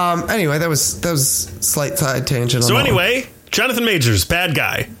 Anyway, that was slight side tangent. So anyway, Jonathan Majors, bad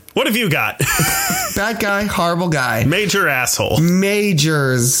guy. What have you got? Bad guy, horrible guy. Major asshole.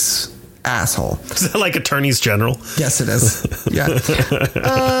 Majors asshole. Is that like attorneys general? Yes, it is. Yeah.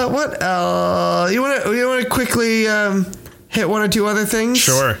 What else? You want to quickly hit one or two other things?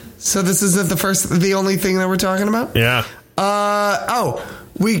 Sure. So this isn't the only thing that we're talking about? Yeah.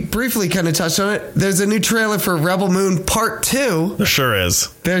 We briefly kind of touched on it. There's a new trailer for Rebel Moon Part 2. There sure is.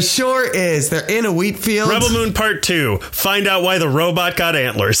 There sure is. They're in a wheat field. Rebel Moon Part 2. Find out why the robot got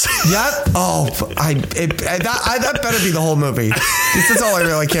antlers. Yep. Oh, that better be the whole movie. This is all I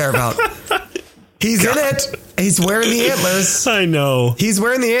really care about. He's in it. He's wearing the antlers. I know. He's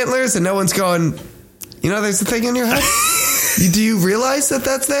wearing the antlers and no one's going, there's a thing in your head? Do you realize that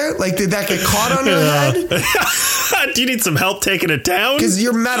that's there? Like, did that get caught on your head? Do you need some help taking it down? Because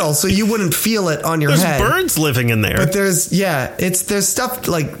you're metal, so you wouldn't feel it on your head. There's birds living in there. But there's stuff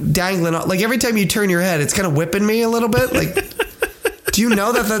like dangling on. Like every time you turn your head, it's kind of whipping me a little bit. Like, do you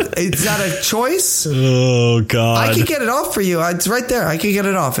know that is that a choice? Oh, God. I can get it off for you. It's right there. I can get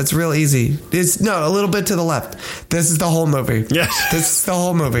it off. It's real easy. A little bit to the left. This is the whole movie. Yeah. This is the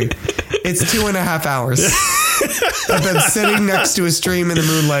whole movie. It's 2.5 hours. I've been sitting next to a stream in the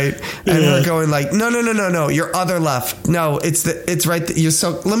moonlight and her going like, no, your other left. No, it's right.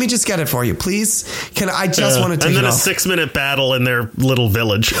 Let me just get it for you, please. I just want to take it off. And then a 6-minute battle in their little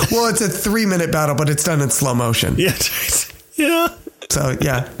village. Well, it's a 3-minute battle, but it's done in slow motion. Yeah. Yeah. So,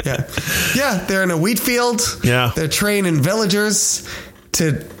 yeah. They're in a wheat field. Yeah. They're training villagers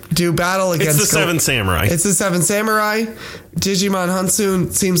to do battle against... It's the Seven Samurai. It's the Seven Samurai. Digimon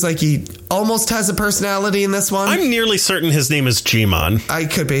Hansun seems like he almost has a personality in this one. I'm nearly certain his name is Gmon. I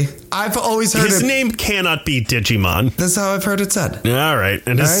could be. I've always heard his name cannot be Digimon. That's how I've heard it said. All right.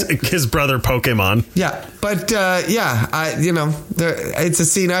 And his brother Pokemon. Yeah. But, it's a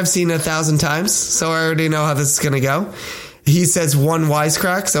scene I've seen 1,000 times, so I already know how this is going to go. He says one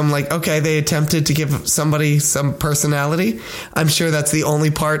wisecrack, so I'm like, okay, they attempted to give somebody some personality. I'm sure that's the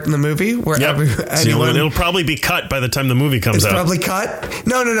only part in the movie where it'll probably be cut by the time the movie comes out. It's probably cut?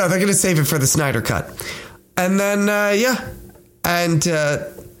 No, they're going to save it for the Snyder cut. And then, and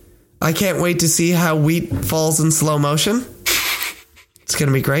I can't wait to see how wheat falls in slow motion. It's going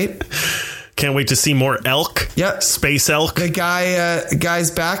to be great. Can't wait to see more elk. Yep. Space elk. The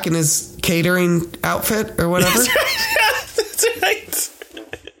guy's back in his catering outfit or whatever. That's right.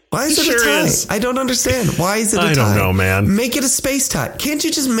 Why is it a tie? Is. I don't understand. Why is it a tie? I don't know, man. Make it a space tie. Can't you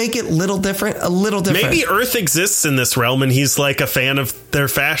just make it a little different? Maybe Earth exists in this realm and he's like a fan of their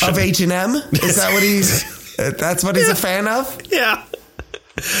fashion. Of H&M? Is that what he's... That's what he's a fan of? Yeah.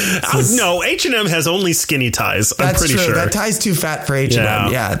 No, H&M has only skinny ties. I'm pretty sure. That tie's too fat for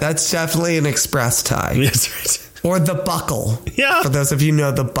H&M. Yeah, that's definitely an express tie. That's right. Or the buckle. Yeah. For those of you who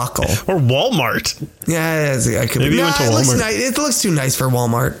know the buckle. Or Walmart. Yeah, it could Maybe be. you went to Walmart. It looks too nice for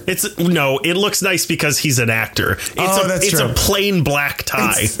Walmart. It looks nice because he's an actor. It's a plain black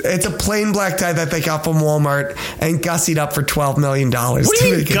tie. It's a plain black tie that they got from Walmart and gussied up for $12 million. What do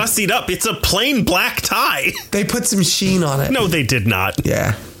you mean gussied up? It's a plain black tie. They put some sheen on it. No, they did not.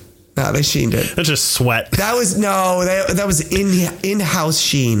 Yeah. No, they sheened it. That's just sweat. That was in-house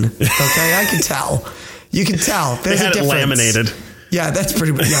sheen. Okay, I can tell. You can tell. There's they had a difference. It laminated. Yeah, that's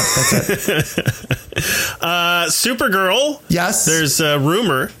pretty much. Yeah, that's it. Supergirl. Yes. There's a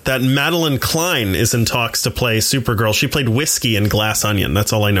rumor that Madeline Klein is in talks to play Supergirl. She played Whiskey in Glass Onion.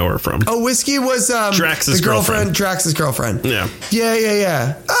 That's all I know her from. Oh, Whiskey was Drax's girlfriend. Drax's girlfriend. Yeah.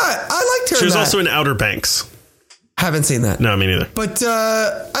 Yeah. I liked her. She was also in Outer Banks. Haven't seen that. No, me neither. But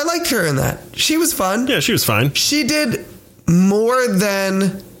I liked her in that. She was fun. Yeah, she was fine. She did more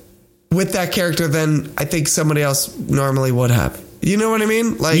than with that character than I think somebody else normally would have. You know what I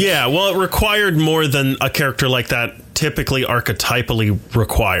mean? Yeah, well, it required more than a character like that typically archetypally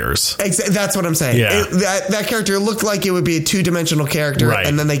requires. That's what I'm saying. Yeah. That character looked like it would be a 2-dimensional character, right.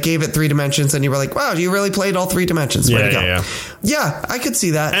 And then they gave it 3 dimensions, and you were like, wow, you really played all 3 dimensions. Way to go. Yeah, I could see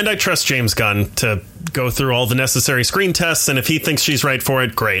that. And I trust James Gunn to go through all the necessary screen tests, and if he thinks she's right for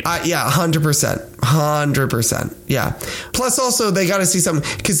it, great. Yeah, 100%. 100%. Yeah. Plus, also, they got to see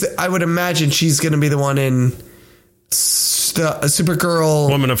something, because I would imagine she's going to be the one in Supergirl,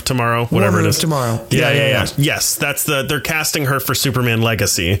 Woman of Tomorrow, whatever Woman it is. of Tomorrow. Yeah. Yes, that's they're casting her for Superman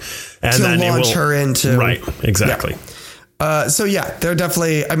Legacy, and to then launch her into right. Exactly. Yeah. So yeah, they're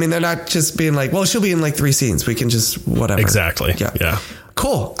definitely. I mean, they're not just being like, well, she'll be in like 3 scenes. We can just whatever. Exactly. Yeah.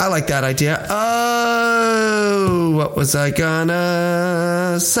 Cool. I like that idea. Oh, what was I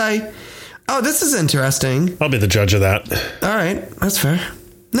gonna say? Oh, this is interesting. I'll be the judge of that. All right, that's fair.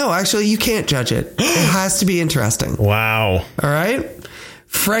 No, actually, you can't judge it. It has to be interesting. Wow. All right.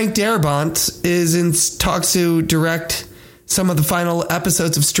 Frank Darabont is in talks to direct some of the final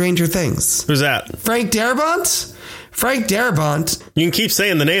episodes of Stranger Things. Who's that? Frank Darabont? Frank Darabont. You can keep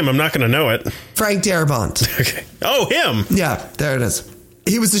saying the name. I'm not going to know it. Frank Darabont. Okay. Oh, him. Yeah, there it is.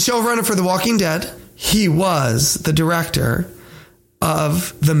 He was the showrunner for The Walking Dead. He was the director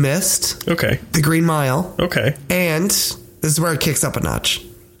of The Mist. Okay. The Green Mile. Okay. And this is where it kicks up a notch.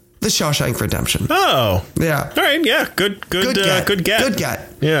 The Shawshank Redemption. Oh. Yeah. All right. Yeah. Good get. Good get.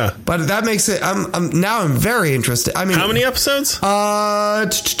 Yeah. But that makes it. I'm very interested. I mean, how many episodes?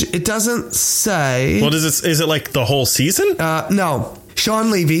 It doesn't say. Well, is it like the whole season? No.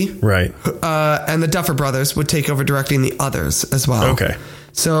 Sean Levy, right, and the Duffer Brothers would take over directing the others as well. Okay.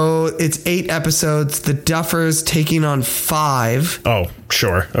 So it's 8 episodes. The Duffers taking on 5. Oh,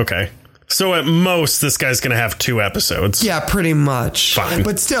 sure. Okay. So at most, this guy's going to have 2 episodes. Yeah, pretty much. Fine.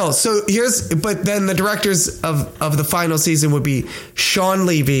 But still, but then the directors of the final season would be Sean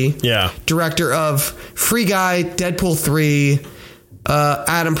Levy. Yeah. Director of Free Guy, Deadpool 3,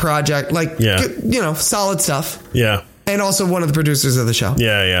 Adam Project. Like, solid stuff. Yeah. And also one of the producers of the show.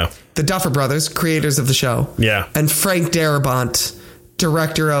 Yeah. The Duffer Brothers, creators of the show. Yeah. And Frank Darabont,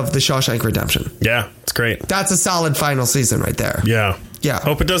 director of The Shawshank Redemption. Yeah, it's great. That's a solid final season right there. Yeah.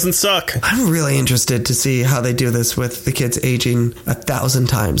 Hope it doesn't suck. I'm really interested to see how they do this with the kids aging 1,000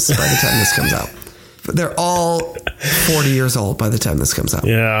 times by the time this comes out. They're all 40 years old by the time this comes out.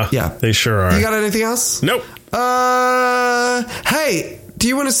 Yeah. They sure are. You got anything else? Nope. Hey, do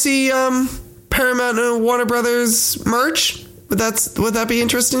you want to see Paramount and Warner Brothers merge? Would that be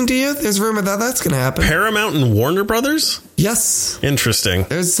interesting to you? There's rumor that that's going to happen. Paramount and Warner Brothers? Yes. Interesting.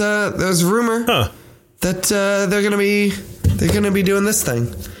 There's rumor that they're going to be doing this thing.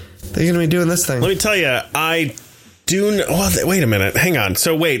 They're going to be doing this thing. Let me tell you, I do know. Oh, wait a minute. Hang on.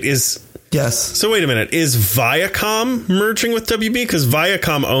 So wait, is Viacom merging with WB? Because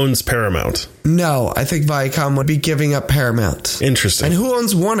Viacom owns Paramount. No, I think Viacom would be giving up Paramount. Interesting. And who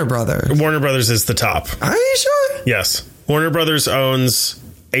owns Warner Brothers? Warner Brothers is the top. Are you sure? Yes. Warner Brothers owns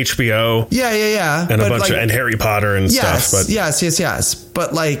HBO. Yeah. And a bunch of Harry Potter and stuff. But yes.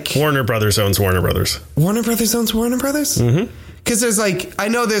 But like Warner Brothers owns Warner Brothers. Warner Brothers owns Warner Brothers? Mm-hmm. Because there's I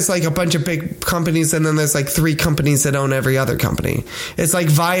know there's a bunch of big companies and then there's 3 companies that own every other company. It's like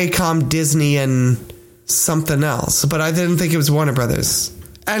Viacom, Disney, and something else. But I didn't think it was Warner Brothers.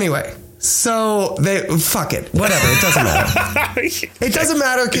 Anyway. So fuck it, whatever. It doesn't matter. It doesn't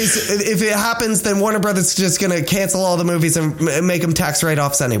matter because if it happens, then Warner Brothers is just going to cancel all the movies and make them tax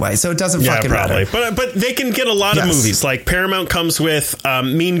write-offs anyway. So it doesn't fucking matter. But they can get a lot of movies. Like Paramount comes with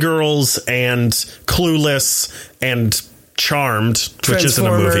Mean Girls and Clueless and Charmed, which isn't a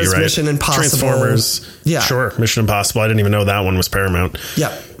movie, right? Mission Impossible. Transformers. Yeah, sure. Mission Impossible. I didn't even know that one was Paramount.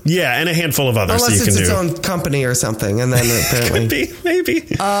 Yeah. Yeah, and a handful of others Unless that you can do. Unless it's its own company or something, and then apparently... Could be, maybe.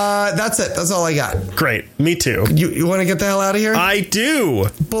 That's it. That's all I got. Great. Me too. You want to get the hell out of here? I do.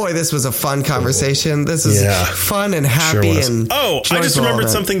 Boy, this was a fun conversation. This is fun and happy and I just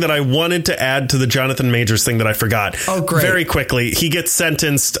remembered something that I wanted to add to the Jonathan Majors thing that I forgot. Oh, great. Very quickly. He gets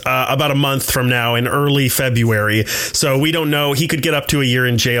sentenced about a month from now in early February. So we don't know. He could get up to a year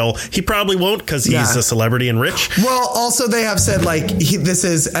in jail. He probably won't because he's a celebrity and rich. Well, also they have said this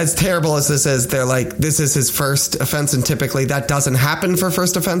is as terrible as this is. They're this is his first offense, and typically that doesn't happen for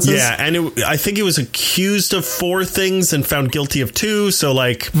first offenses. Yeah, and I think he was accused of 4 things and found guilty of 2. So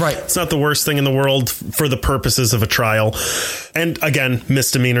it's not the worst thing in the world for the purposes of a trial. And again,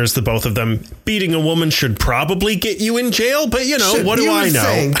 misdemeanors, the both of them. Beating a woman should probably get you in jail, but what do I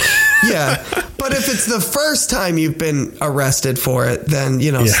know? Yeah, but if it's the first time you've been arrested for it, then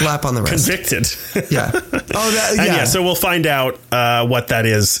slap on the wrist. Convicted. Yeah. So we'll find out what that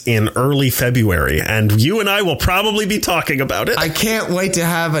is in early February, and you and I will probably be talking about it. I can't wait to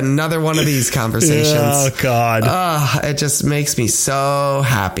have another one of these conversations. Oh God. It just makes me so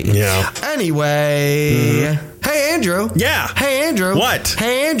happy. Yeah. Anyway. Mm-hmm. Hey, Andrew. Yeah. Hey, Andrew. What?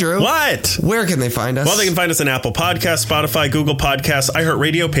 Hey, Andrew. What? Where can they find us? Well, they can find us on Apple Podcasts, Spotify, Google Podcasts,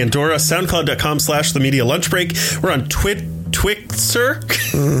 iHeartRadio, Pandora, SoundCloud.com/The Media Lunch Break. We're on Twixer.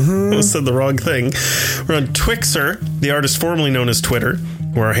 Mm-hmm. I said the wrong thing. We're on Twixer, the artist formerly known as Twitter,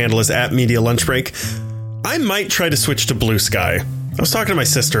 where our handle is @Media Lunch Break. I might try to switch to Blue Sky. I was talking to my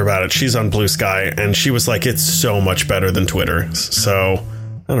sister about it. She's on Blue Sky, and she was like, it's so much better than Twitter. So,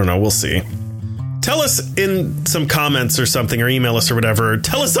 I don't know. We'll see. Tell us in some comments or something, or email us or whatever.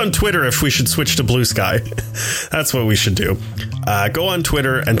 Tell us on Twitter if we should switch to Blue Sky. That's what we should do. Go on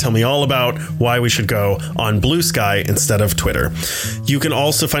Twitter and tell me all about why we should go on Blue Sky instead of Twitter. You can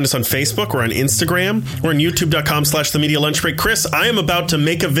also find us on Facebook. We're on Instagram. We're on youtube.com/The Media Lunch Break. Chris, I am about to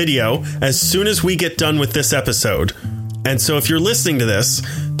make a video as soon as we get done with this episode. And so if you're listening to this,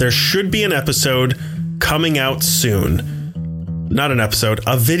 there should be an episode coming out soon. Not an episode,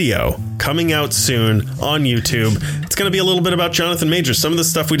 a video coming out soon on YouTube. It's going to be a little bit about Jonathan Majors, some of the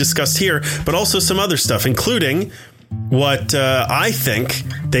stuff we discussed here, but also some other stuff, including what I think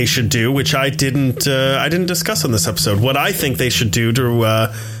they should do, which I didn't discuss on this episode. What I think they should do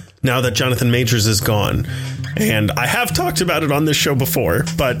to now that Jonathan Majors is gone. And I have talked about it on this show before,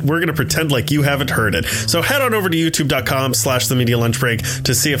 but we're going to pretend like you haven't heard it. So head on over to youtube.com/The Media Lunch Break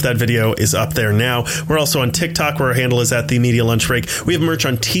to see if that video is up there now. We're also on TikTok, where our handle is @The Media Lunch Break. We have merch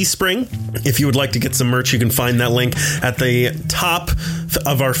on Teespring. If you would like to get some merch, you can find that link at the top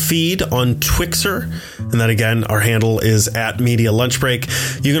of our feed on Twixer. And that, again, our handle is @Media Lunch Break.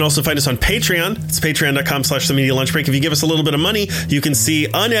 You can also find us on Patreon. It's patreon.com/The Media Lunch Break. If you give us a little bit of money, you can see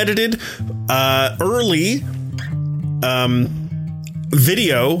unedited, early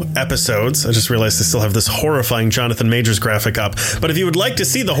video episodes. I just realized I still have this horrifying Jonathan Majors graphic up. But if you would like to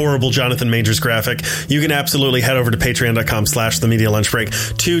see the horrible Jonathan Majors graphic, you can absolutely head over to patreon.com/The Media Lunch Break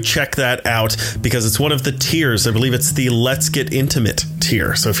to check that out, because it's one of the tiers. I believe it's the Let's Get Intimate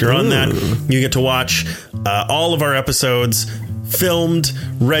tier. So if you're on that, you get to watch all of our episodes filmed,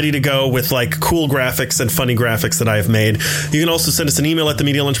 ready to go with like cool graphics and funny graphics that I have made. You can also send us an email at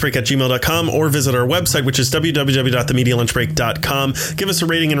themedialunchbreak@gmail.com or visit our website, which is www.themedialunchbreak.com. Give us a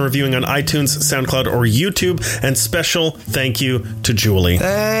rating and reviewing on iTunes, SoundCloud, or YouTube. And special thank you to Julie.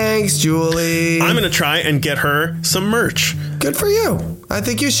 Thanks, Julie. I'm going to try and get her some merch. Good for you. I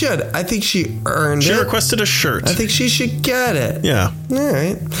think you should. I think she earned it. She requested a shirt. I think she should get it. Yeah. All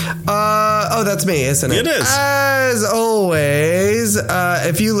right. That's me, isn't it? It is. As always,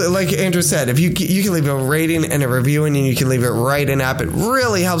 if you, like Andrew said, if you can leave a rating and a review, and you can leave it right in app. It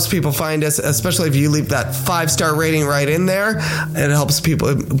really helps people find us, especially if you leave that 5-star rating right in there. It helps people.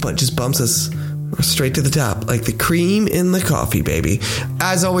 It just bumps us straight to the top, like the cream in the coffee, baby.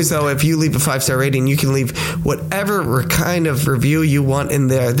 As always, though, if you leave a 5-star rating, you can leave whatever kind of review you want in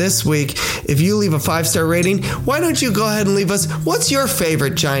there. This week, if you leave a 5-star rating, why don't you go ahead and leave us, what's your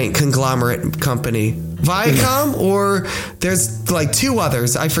favorite giant conglomerate company? Viacom, or there's like 2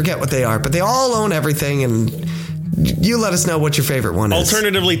 others. I forget what they are, but they all own everything, and you let us know what your favorite one is.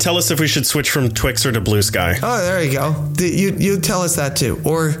 Alternatively, tell us if we should switch from Twixer to Blue Sky. Oh, there you go. You tell us that too.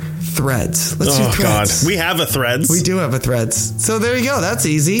 Or Threads. Let's do Threads. God. We have a Threads. We do have a Threads. So there you go. That's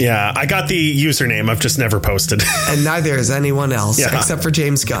easy. Yeah, I got the username. I've just never posted. And neither is anyone else, except for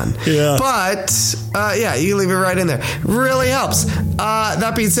James Gunn. Yeah. But, you leave it right in there. Really helps.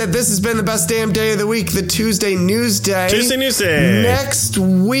 That being said, this has been the best damn day of the week, the Tuesday News Day. Tuesday News Day. Next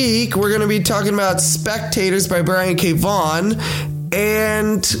week, we're going to be talking about Spectators by Brian K. Vaughan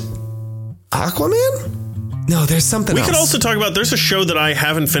and Aquaman? No, there's something else. We could also talk about, there's a show that I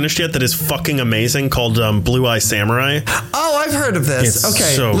haven't finished yet that is fucking amazing called Blue Eye Samurai. Oh, I've heard of this. It's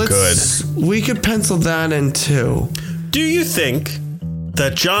okay, so good. We could pencil that in too. Do you think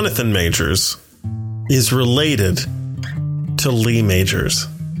that Jonathan Majors is related to Lee Majors?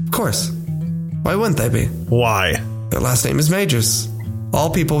 Of course. Why wouldn't they be? Why? Their last name is Majors. All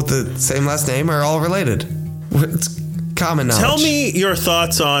people with the same last name are all related. It's common knowledge. Tell me your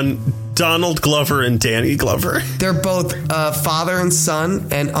thoughts on Donald Glover and Danny Glover. They're both father and son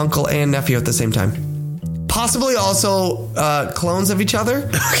and uncle and nephew at the same time. Possibly also clones of each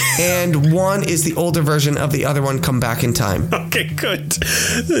other. And one is the older version of the other one come back in time. Okay, good.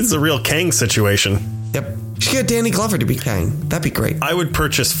 It's a real Kang situation. Yep. You should get Danny Glover to be Kang. That'd be great. I would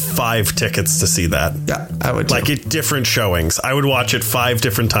purchase 5 tickets to see that. Yeah, I would too. Like at different showings. I would watch it 5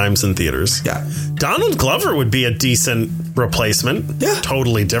 different times in theaters. Yeah. Donald Glover would be a decent replacement. Yeah.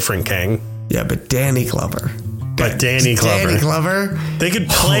 Totally different Kang. Yeah, but Danny Glover. Danny Glover. They could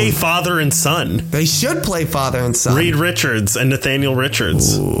play father and son. They should play father and son. Reed Richards and Nathaniel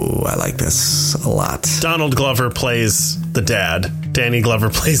Richards. Ooh, I like this a lot. Donald Glover plays the dad. Danny Glover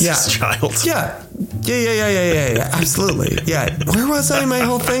plays his child. Yeah. Absolutely. Yeah. Where was I in my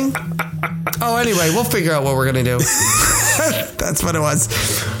whole thing? Oh, anyway, we'll figure out what we're going to do. That's what it was.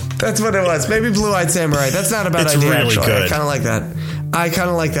 Maybe Blue-Eyed Samurai. That's not a bad idea, really actually. good. I kind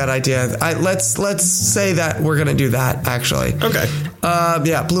of like that idea. Let's say that we're going to do that, actually. Okay.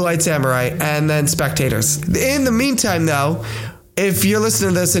 Yeah, Blue-Eyed Samurai, and then Spectators. In the meantime, though, if you're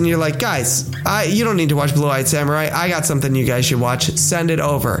listening to this and you're like, guys, you don't need to watch Blue-Eyed Samurai. I got something you guys should watch. Send it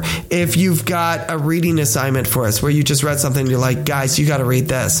over. If you've got a reading assignment for us where you just read something and you're like, guys, you got to read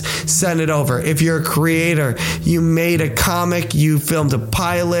this, send it over. If you're a creator, you made a comic, you filmed a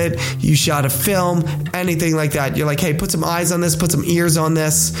pilot, you shot a film, anything like that. You're like, hey, put some eyes on this, put some ears on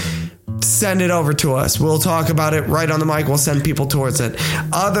this. Send it over to us. We'll talk about it right on the mic. We'll send people towards it.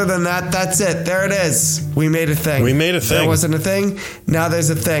 Other than that, that's it. There it is. We made a thing. We made a thing. There wasn't a thing. Now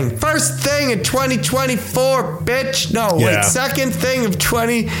there's a thing. First thing in 2024, bitch. No, wait. Second thing of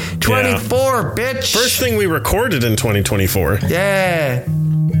 2024, bitch. First thing we recorded in 2024. Yeah.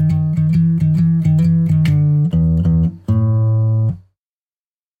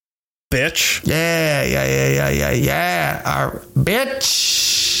 Bitch. Yeah. Bitch.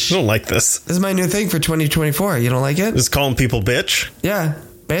 I don't like this. This is my new thing for 2024. You don't like it? Just calling people bitch? Yeah.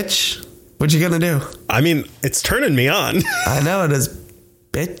 Bitch. What you gonna do? I mean, it's turning me on. I know it is.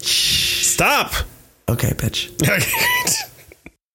 Bitch. Stop. Okay, bitch. Okay.